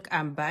eigenlijk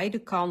aan beide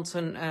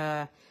kanten...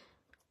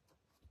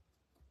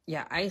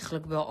 ja,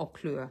 eigenlijk wel op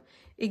kleur.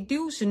 Ik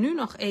duw ze nu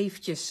nog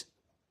eventjes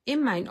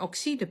in mijn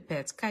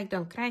oxidepad. Kijk,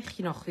 dan krijg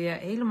je nog weer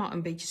helemaal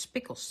een beetje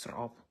spikkels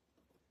erop.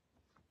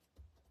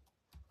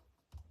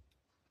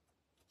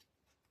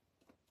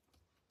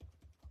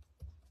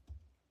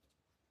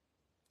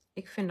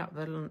 Ik vind dat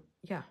wel een,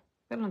 ja,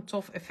 wel een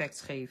tof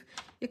effect geven.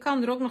 Je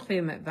kan er ook nog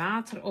weer met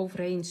water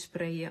overheen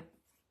sprayen.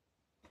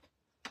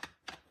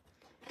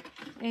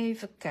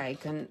 Even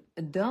kijken.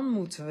 Dan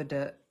moeten we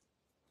de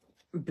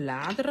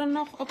bladeren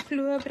nog op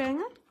kleur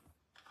brengen.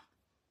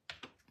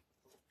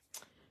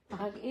 Dan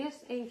ga ik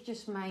eerst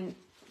eventjes mijn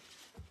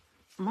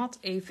mat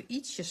even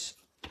ietsjes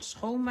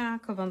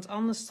schoonmaken, want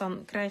anders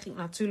dan krijg ik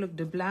natuurlijk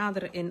de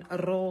bladeren in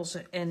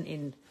roze en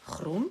in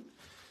groen.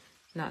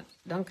 Nou,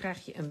 dan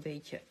krijg je een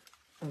beetje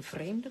een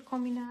vreemde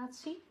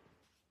combinatie.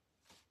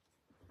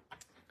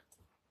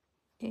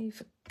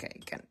 Even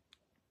kijken.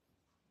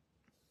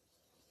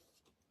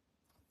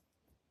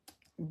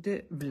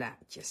 De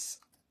blaadjes.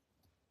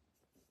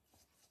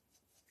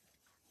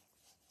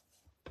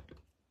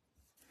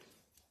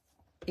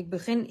 Ik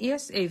begin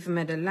eerst even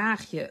met een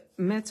laagje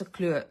met de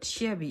kleur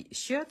Shabby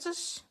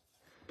Shirts.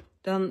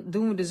 Dan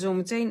doen we er zo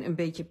meteen een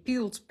beetje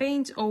peeled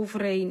paint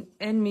overheen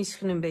en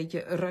misschien een beetje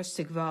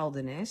rustic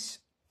wilderness.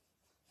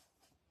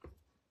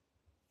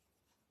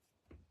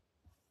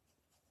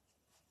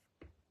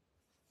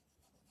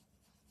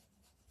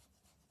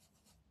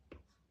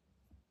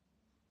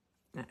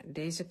 Nou,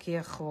 deze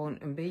keer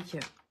gewoon een beetje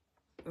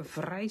een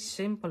vrij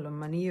simpele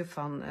manier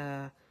van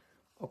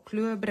op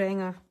kleur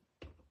brengen.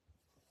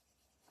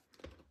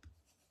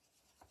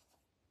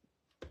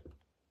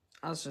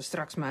 Als we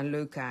straks maar een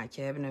leuk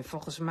kaartje hebben. En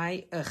volgens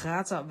mij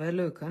gaat dat wel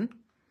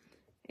lukken.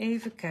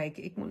 Even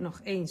kijken. Ik moet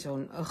nog één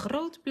zo'n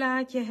groot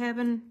blaadje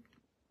hebben.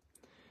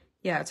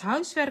 Ja, het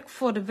huiswerk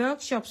voor de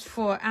workshops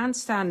voor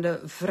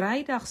aanstaande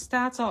vrijdag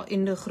staat al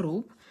in de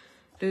groep.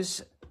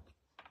 Dus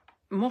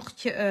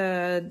mocht je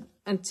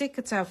een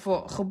ticket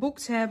daarvoor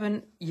geboekt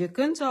hebben. Je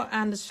kunt al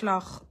aan de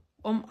slag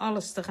om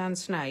alles te gaan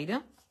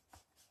snijden.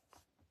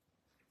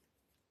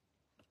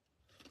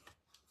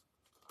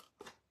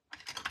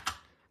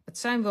 Het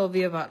zijn wel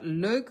weer wat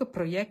leuke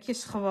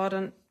projectjes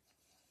geworden.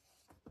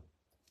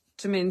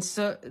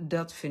 Tenminste,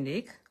 dat vind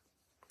ik.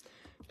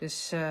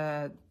 Dus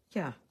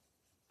ja,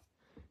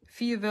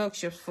 4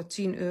 workshops voor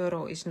 10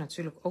 euro is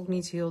natuurlijk ook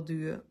niet heel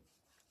duur.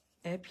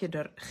 Heb je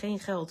er geen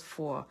geld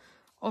voor?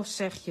 Of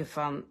zeg je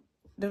van,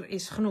 er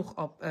is genoeg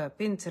op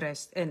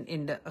Pinterest en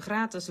in de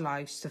gratis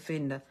lives te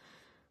vinden.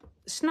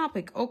 Snap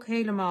ik ook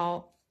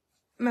helemaal.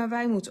 Maar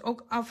wij moeten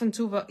ook af en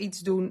toe wel iets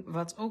doen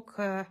wat ook,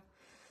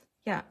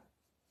 ja,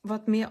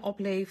 wat meer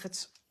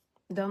oplevert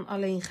dan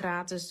alleen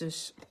gratis.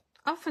 Dus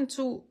af en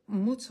toe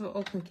moeten we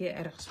ook een keer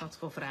ergens wat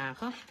voor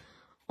vragen.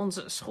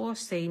 Onze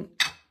schoorsteen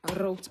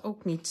rookt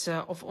ook niet,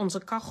 of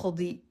onze kachel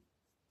die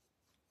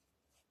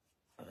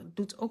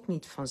doet ook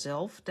niet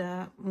vanzelf.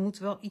 Daar moet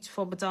wel iets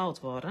voor betaald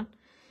worden.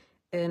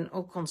 En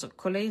ook onze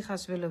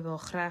collega's willen wel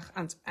graag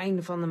aan het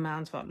einde van de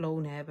maand wat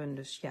loon hebben.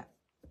 Dus ja,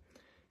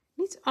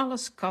 niet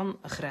alles kan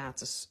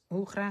gratis.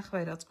 Hoe graag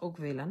wij dat ook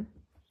willen.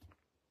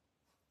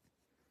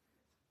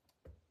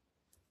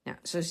 Ja,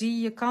 zo zie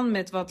je, je kan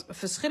met wat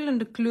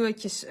verschillende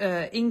kleurtjes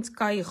inkt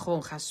kan je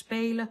gewoon gaan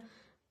spelen.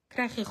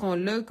 Krijg je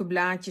gewoon leuke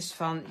blaadjes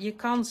van. Je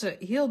kan ze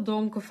heel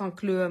donker van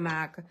kleur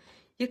maken.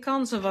 Je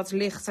kan ze wat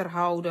lichter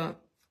houden.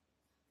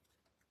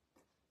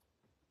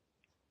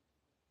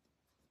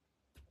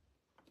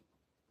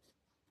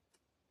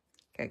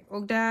 Kijk,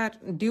 ook daar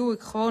duw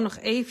ik gewoon nog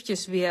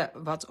eventjes weer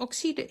wat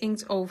oxide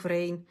inkt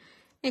overheen.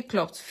 En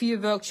klopt,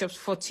 4 workshops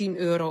voor 10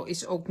 euro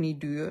is ook niet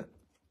duur.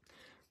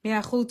 Maar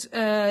ja goed,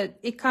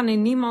 ik kan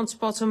in niemands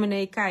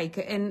portemonnee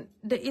kijken. En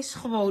er is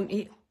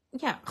gewoon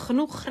ja,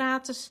 genoeg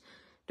gratis.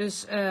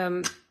 Dus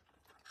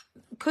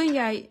kun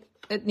jij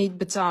het niet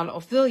betalen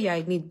of wil jij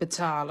het niet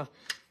betalen?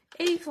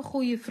 Even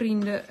goede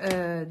vrienden,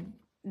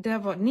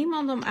 daar wordt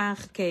niemand om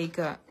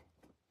aangekeken.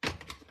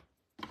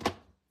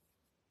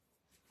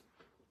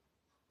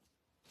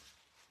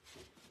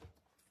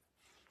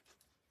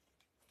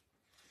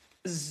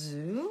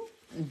 Zo.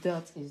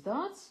 dat is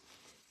dat.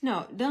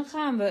 Nou, dan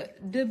gaan we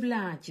de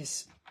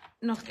blaadjes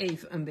nog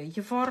even een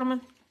beetje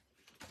vormen.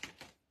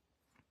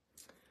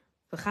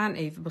 We gaan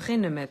even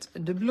beginnen met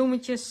de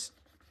bloemetjes.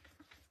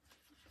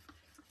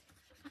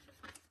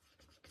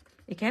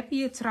 Ik heb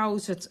hier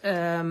trouwens het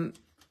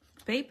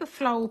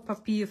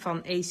papier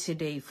van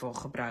ECD voor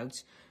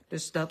gebruikt.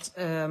 Dus dat,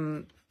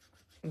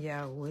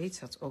 ja, hoe heet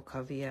dat ook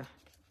alweer?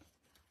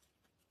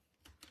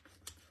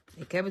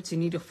 Ik heb het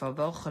in ieder geval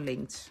wel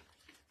gelinkt.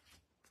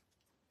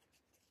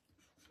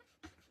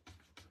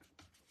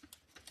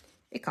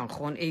 Ik kan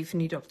gewoon even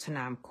niet op de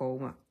naam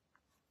komen.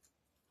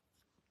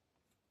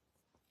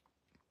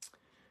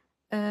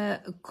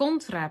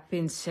 Contra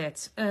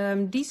pincet.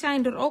 Die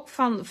zijn er ook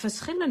van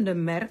verschillende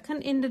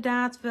merken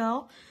inderdaad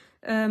wel.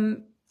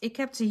 Ik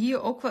heb er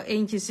hier ook wel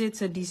eentje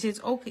zitten. Die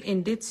zit ook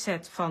in dit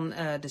set van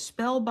de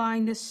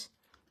spelbinders.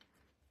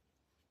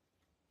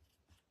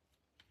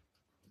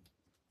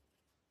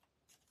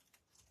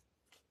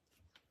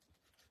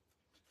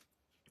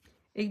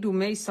 Ik doe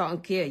meestal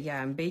een keer,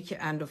 ja, een beetje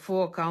aan de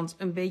voorkant,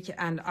 een beetje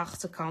aan de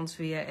achterkant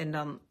weer. En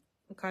dan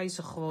kan je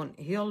ze gewoon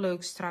heel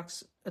leuk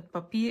straks. Het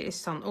papier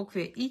is dan ook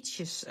weer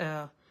ietsjes,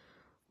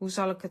 hoe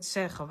zal ik het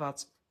zeggen,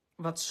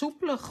 wat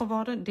soepeler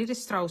geworden. Dit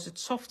is trouwens het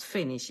soft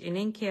finish. In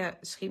één keer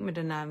schiet me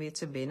de naam weer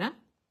te binnen.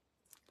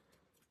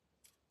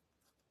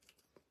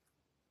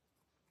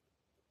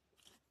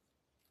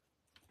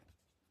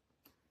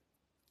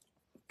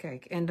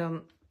 Kijk, en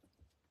dan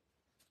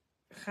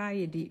ga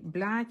je die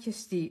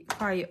blaadjes, die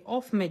ga je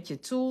of met je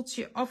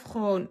toeltje of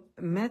gewoon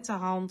met de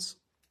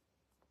hand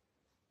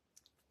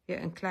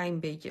weer een klein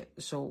beetje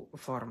zo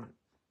vormen.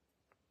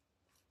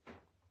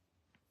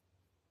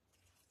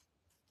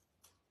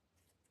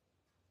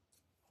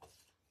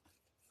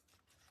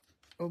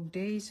 Ook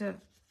deze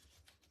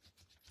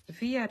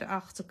via de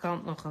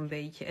achterkant nog een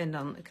beetje. En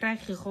dan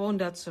krijg je gewoon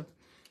dat ze,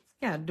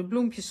 ja, de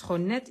bloempjes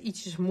gewoon net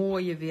ietsjes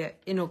mooier weer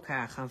in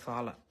elkaar gaan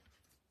vallen.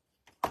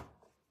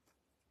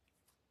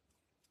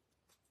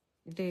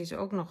 Deze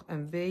ook nog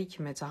een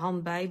beetje met de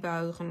hand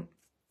bijbuigen.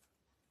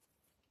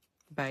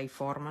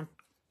 Bijvormen.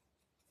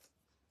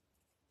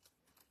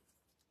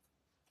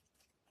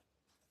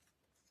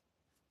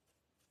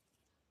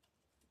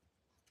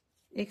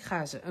 Ik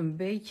ga ze een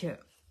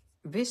beetje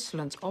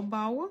wisselend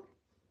opbouwen.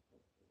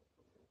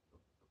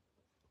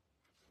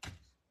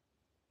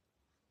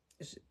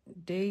 Dus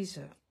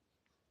deze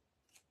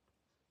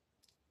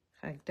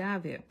ga ik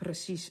daar weer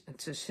precies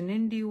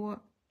tussenin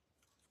duwen.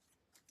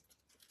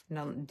 En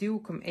dan duw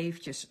ik hem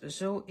eventjes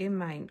zo in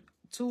mijn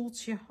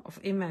toeltje of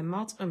in mijn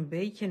mat een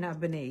beetje naar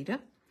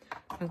beneden.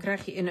 Dan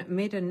krijg je in het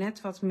midden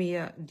net wat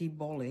meer die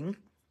bolling.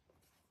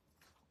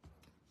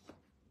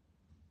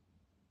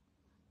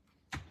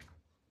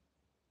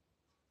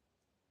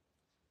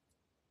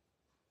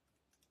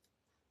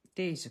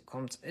 Deze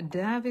komt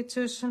daar weer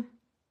tussen.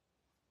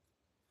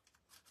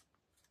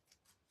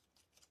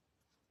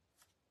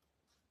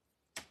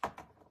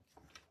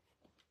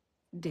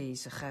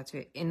 Deze gaat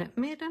weer in het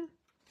midden.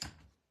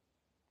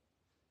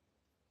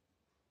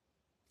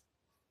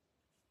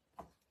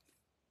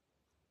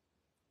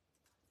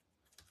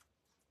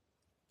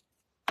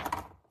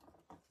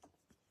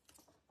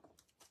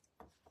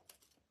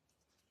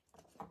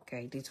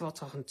 Kijk, dit wordt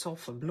toch een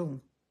toffe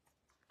bloem.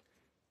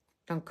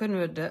 Dan kunnen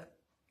we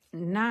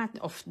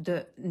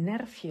de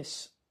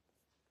nerfjes,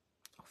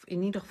 of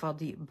in ieder geval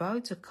die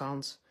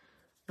buitenkant,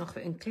 nog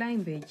weer een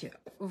klein beetje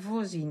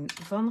voorzien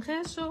van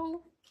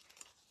gesso.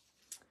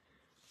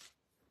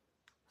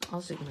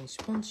 Als ik mijn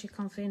sponsje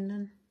kan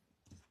vinden.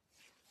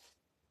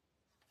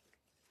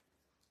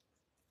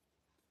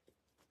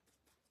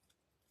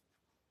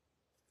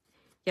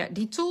 Ja,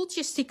 die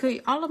toeltjes die kun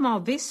je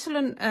allemaal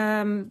wisselen.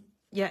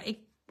 Ja, ik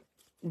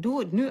doe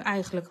het nu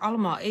eigenlijk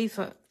allemaal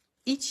even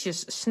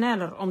ietsjes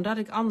sneller, omdat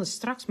ik anders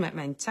straks met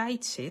mijn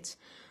tijd zit.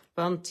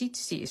 Want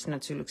Tijdens die is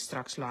natuurlijk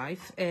straks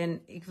live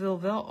en ik wil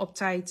wel op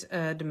tijd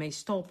ermee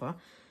stoppen.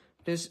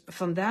 Dus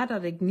vandaar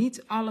dat ik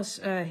niet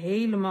alles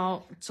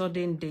helemaal tot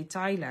in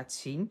detail laat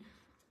zien.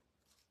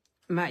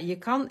 Maar je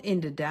kan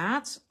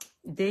inderdaad,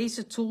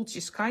 deze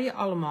toeltjes kan je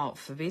allemaal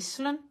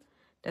verwisselen.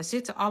 Daar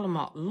zitten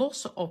allemaal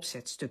losse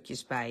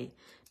opzetstukjes bij.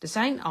 Er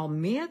zijn al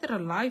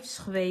meerdere lives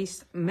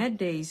geweest met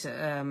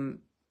deze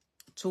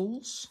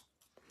tools.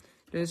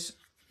 Dus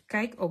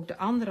kijk ook de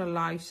andere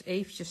lives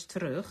eventjes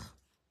terug.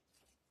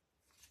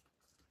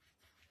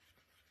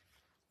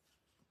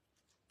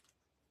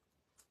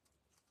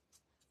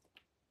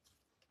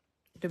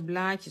 De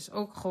blaadjes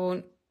ook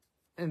gewoon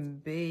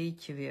een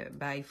beetje weer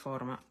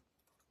bijvormen.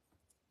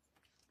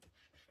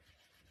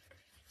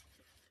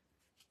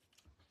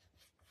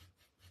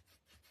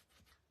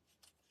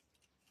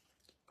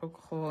 Ook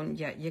gewoon,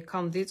 ja, je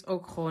kan dit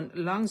ook gewoon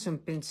langs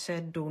een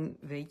pincet doen,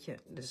 weet je.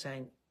 Er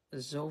zijn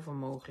zoveel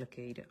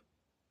mogelijkheden.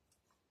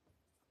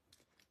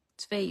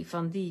 2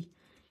 van die.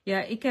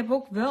 Ja, ik heb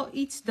ook wel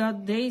iets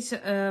dat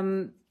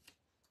deze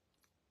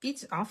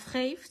iets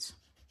afgeeft.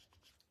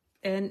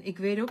 En ik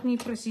weet ook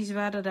niet precies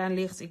waar dat aan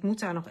ligt. Ik moet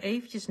daar nog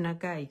eventjes naar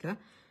kijken.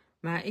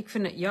 Maar ik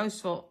vind het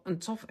juist wel een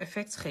tof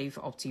effect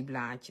geven op die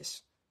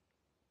blaadjes.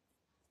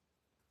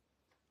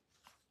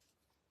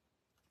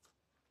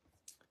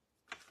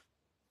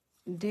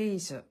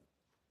 Deze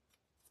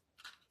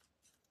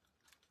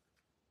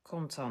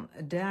komt dan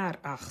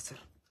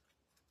daarachter.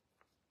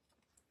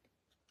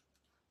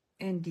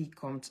 En die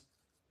komt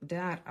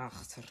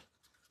daarachter.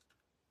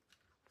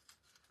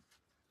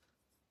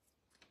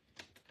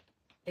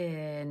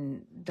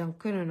 En dan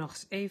kunnen we nog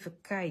eens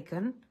even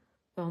kijken.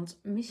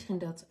 Want misschien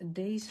dat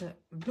deze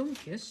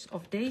bloempjes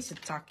of deze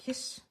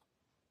takjes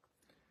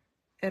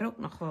er ook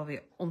nog wel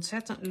weer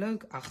ontzettend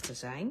leuk achter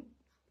zijn.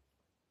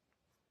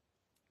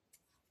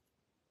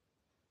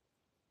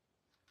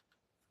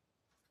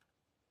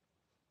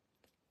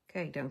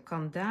 Kijk, dan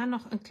kan daar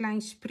nog een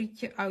klein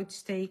sprietje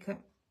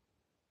uitsteken.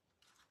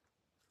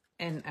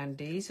 En aan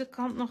deze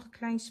kant nog een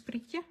klein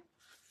sprietje.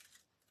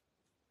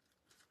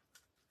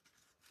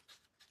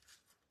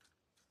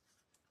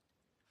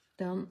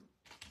 Dan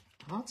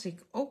had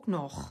ik ook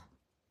nog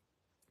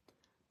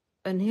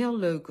een heel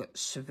leuke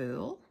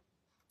zwul.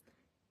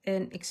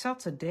 En ik zat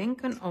te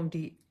denken om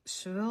die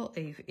zwul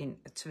even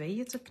in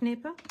tweeën te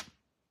knippen.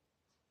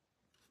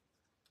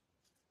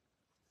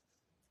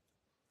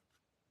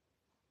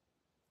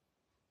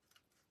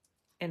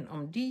 En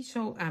om die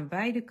zo aan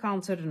beide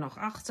kanten er nog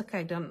achter,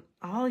 kijk, dan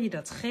haal je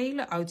dat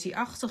gele uit die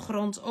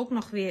achtergrond ook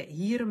nog weer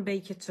hier een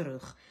beetje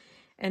terug.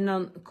 En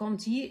dan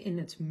komt hier in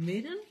het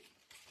midden,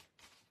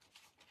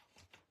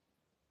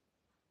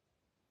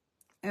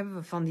 hebben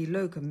we van die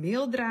leuke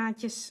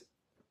meeldraadjes.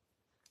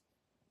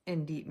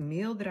 En die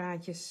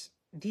meeldraadjes,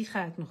 die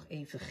ga ik nog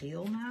even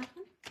geel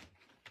maken.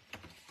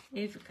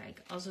 Even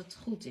kijken, als het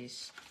goed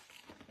is,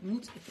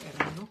 moet ik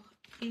er nog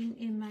één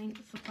in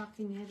mijn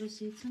verpakking hebben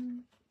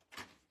zitten.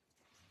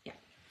 Ja.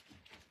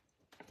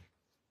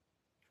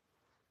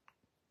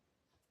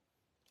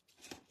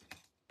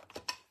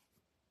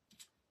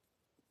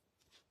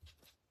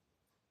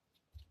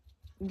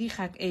 Die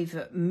ga ik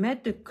even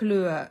met de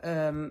kleur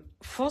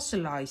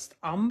Fossilized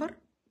Amber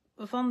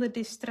van de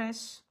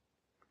Distress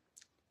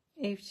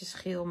eventjes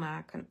geel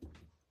maken.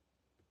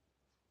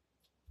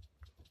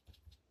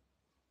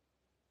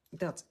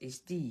 Dat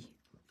is die.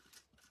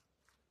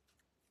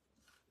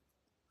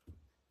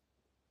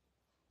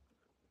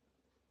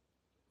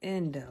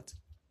 En dat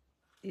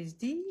is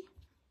die.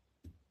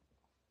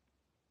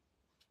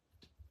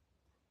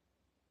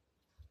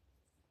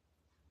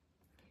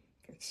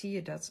 Kijk, zie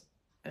je, dat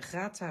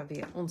gaat daar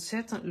weer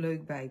ontzettend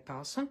leuk bij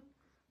passen.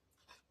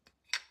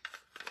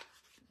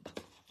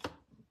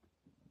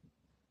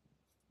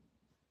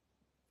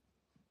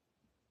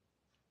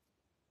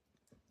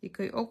 Die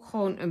kun je ook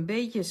gewoon een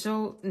beetje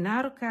zo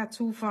naar elkaar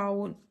toe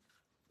vouwen.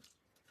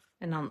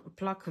 En dan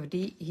plakken we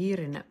die hier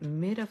in het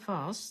midden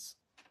vast.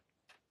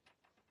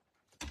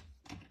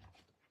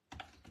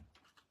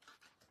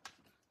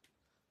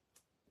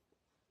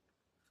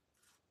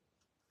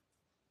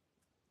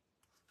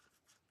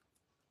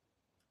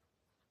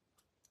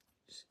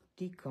 Dus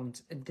die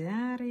komt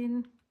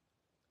daarin.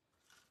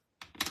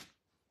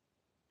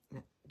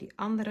 Die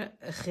andere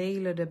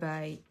gele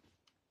erbij.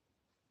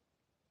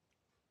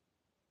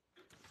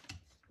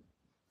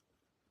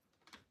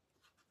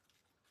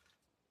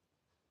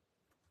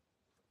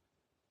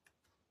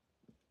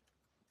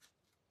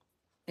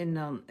 En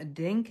dan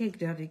denk ik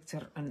dat ik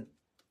er een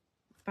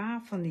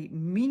paar van die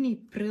mini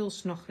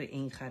prils nog weer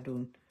in ga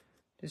doen.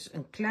 Dus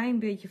een klein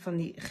beetje van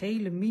die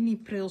gele mini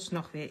prils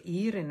nog weer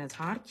hier in het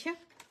hartje.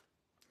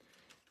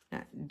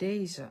 Nou,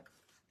 deze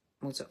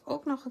moeten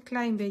ook nog een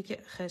klein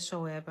beetje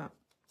gesso hebben.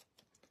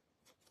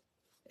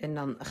 En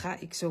dan ga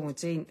ik zo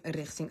meteen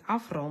richting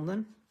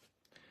afronden.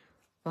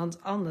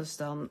 Want anders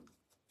dan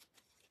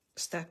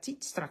staat die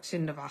straks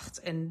in de wacht.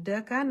 En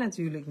dat kan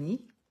natuurlijk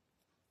niet.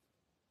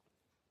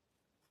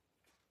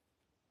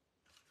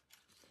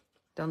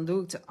 Dan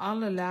doe ik de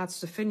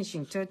allerlaatste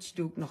finishing touch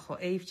doe ik nog wel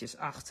eventjes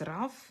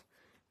achteraf.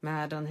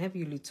 Maar dan hebben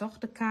jullie toch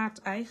de kaart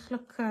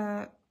eigenlijk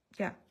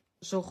ja,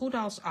 zo goed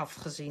als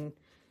afgezien.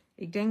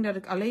 Ik denk dat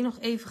ik alleen nog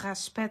even ga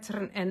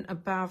spetteren en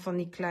een paar van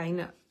die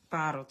kleine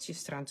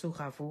pareltjes eraan toe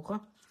ga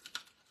voegen.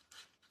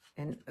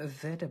 En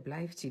verder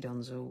blijft hij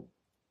dan zo.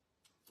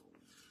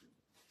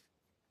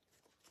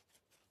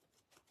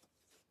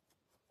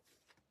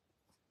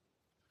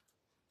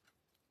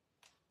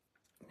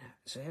 Nou,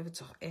 ze hebben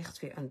toch echt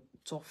weer een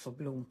toffe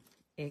bloem.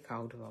 Ik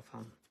hou er wel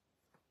van.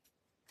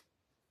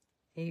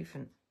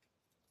 Even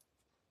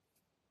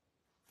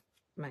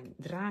mijn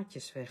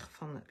draadjes weg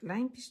van het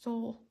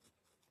lijnpistool.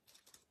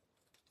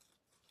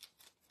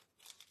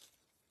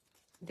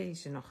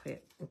 Deze nog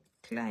weer een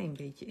klein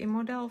beetje in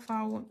model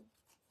vouwen.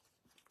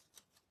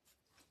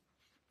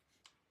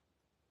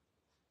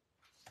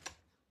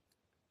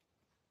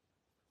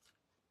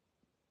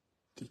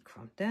 Die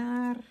kwam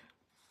daar.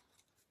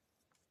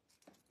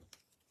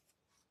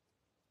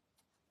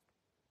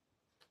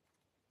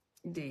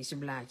 Deze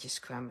blaadjes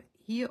kwamen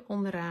hier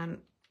onderaan.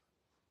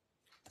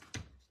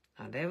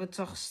 Nou, dan hebben we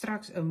toch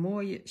straks een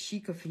mooie,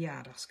 chique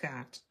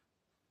verjaardagskaart.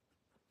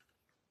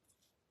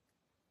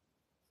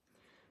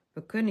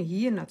 We kunnen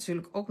hier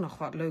natuurlijk ook nog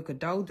wat leuke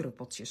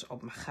dauwdruppeltjes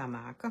op gaan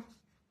maken.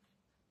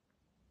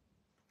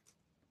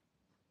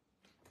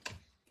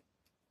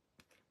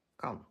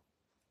 Kan.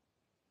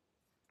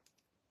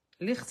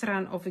 Ligt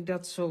eraan of ik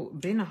dat zo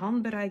binnen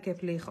handbereik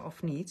heb liggen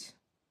of niet.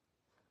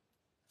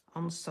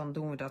 Anders dan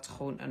doen we dat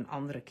gewoon een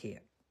andere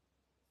keer.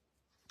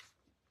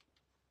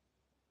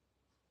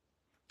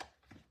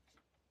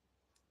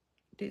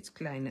 Dit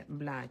kleine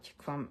blaadje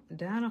kwam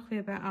daar nog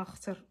weer bij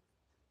achter.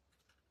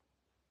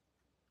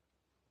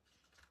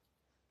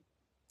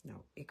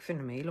 Nou, ik vind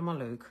hem helemaal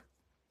leuk.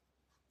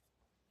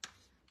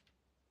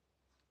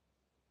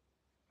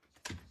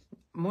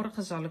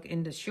 Morgen zal ik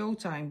in de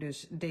showtime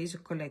dus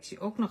deze collectie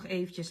ook nog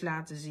eventjes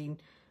laten zien.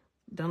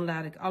 Dan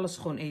laat ik alles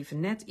gewoon even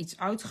net iets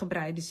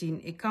uitgebreider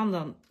zien. Ik kan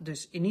dan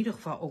dus in ieder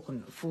geval ook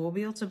een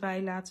voorbeeld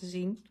erbij laten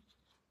zien.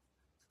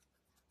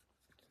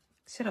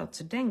 Ik zit al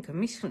te denken,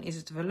 misschien is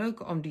het wel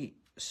leuk om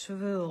die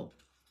swirl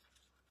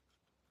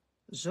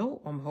zo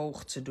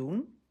omhoog te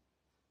doen.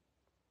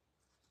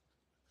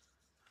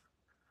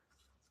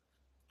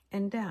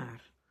 En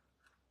daar.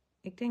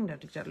 Ik denk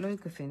dat ik dat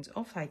leuker vind.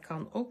 Of hij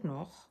kan ook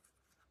nog.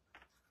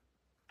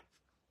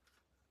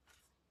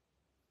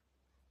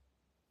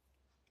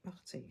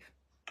 Wacht even.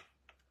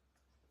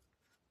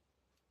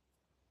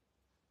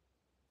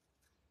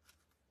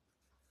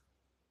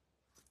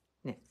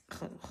 Nee,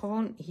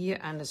 gewoon hier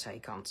aan de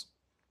zijkant.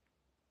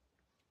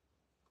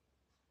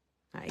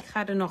 Nou, ik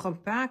ga er nog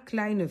een paar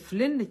kleine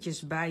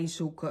vlindertjes bij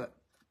zoeken.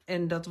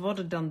 En dat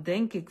worden dan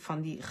denk ik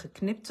van die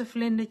geknipte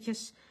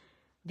vlindertjes.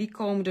 Die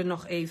komen er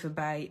nog even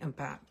bij. Een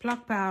paar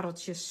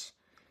plakpareltjes.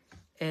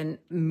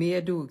 En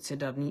meer doe ik er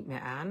dan niet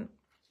meer aan.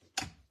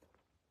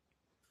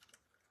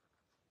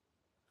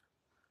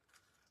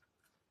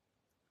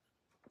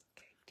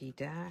 Kijk, die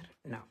daar.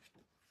 Nou,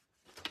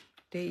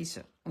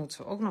 deze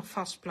moeten we ook nog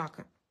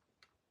vastplakken.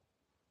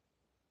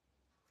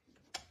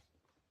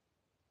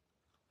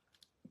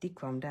 Die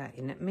kwam daar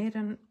in het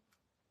midden.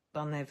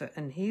 Dan hebben we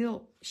een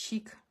heel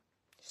chic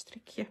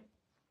strikje.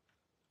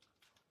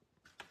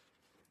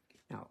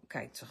 Nou,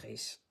 kijk toch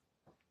eens.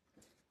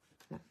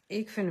 Nou,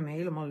 ik vind hem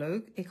helemaal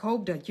leuk. Ik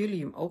hoop dat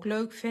jullie hem ook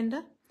leuk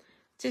vinden.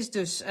 Het is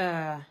dus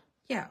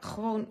ja,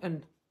 gewoon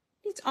een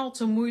niet al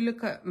te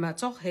moeilijke, maar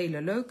toch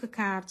hele leuke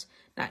kaart.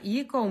 Nou,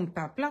 hier komen een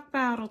paar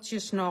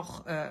plakpareltjes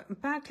nog, een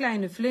paar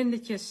kleine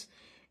vlindertjes.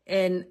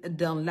 En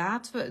dan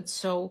laten we het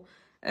zo.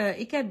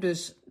 Ik heb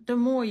dus de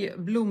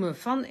mooie bloemen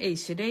van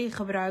ECD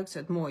gebruikt.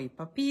 Het mooie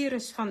papier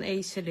is van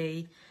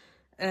ECD.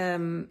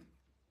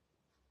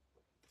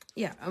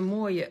 Ja, een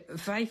mooie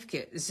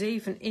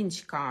 5x7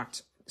 inch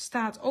kaart.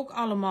 Staat ook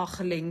allemaal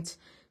gelinkt.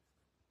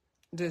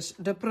 Dus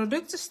de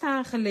producten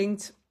staan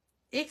gelinkt.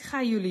 Ik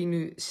ga jullie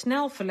nu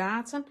snel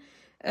verlaten.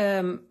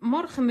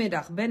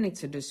 Morgenmiddag ben ik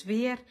er dus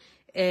weer.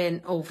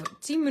 En over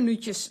 10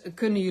 minuutjes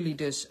kunnen jullie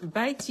dus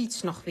bij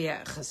Tijdens nog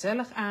weer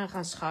gezellig aan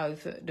gaan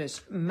schuiven.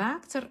 Dus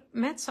maak er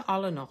met z'n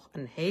allen nog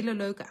een hele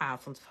leuke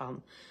avond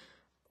van.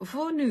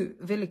 Voor nu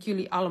wil ik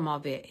jullie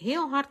allemaal weer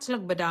heel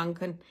hartelijk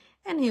bedanken.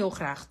 En heel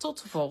graag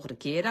tot de volgende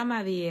keer dan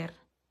maar weer.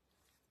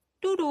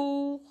 Doei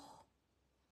doei!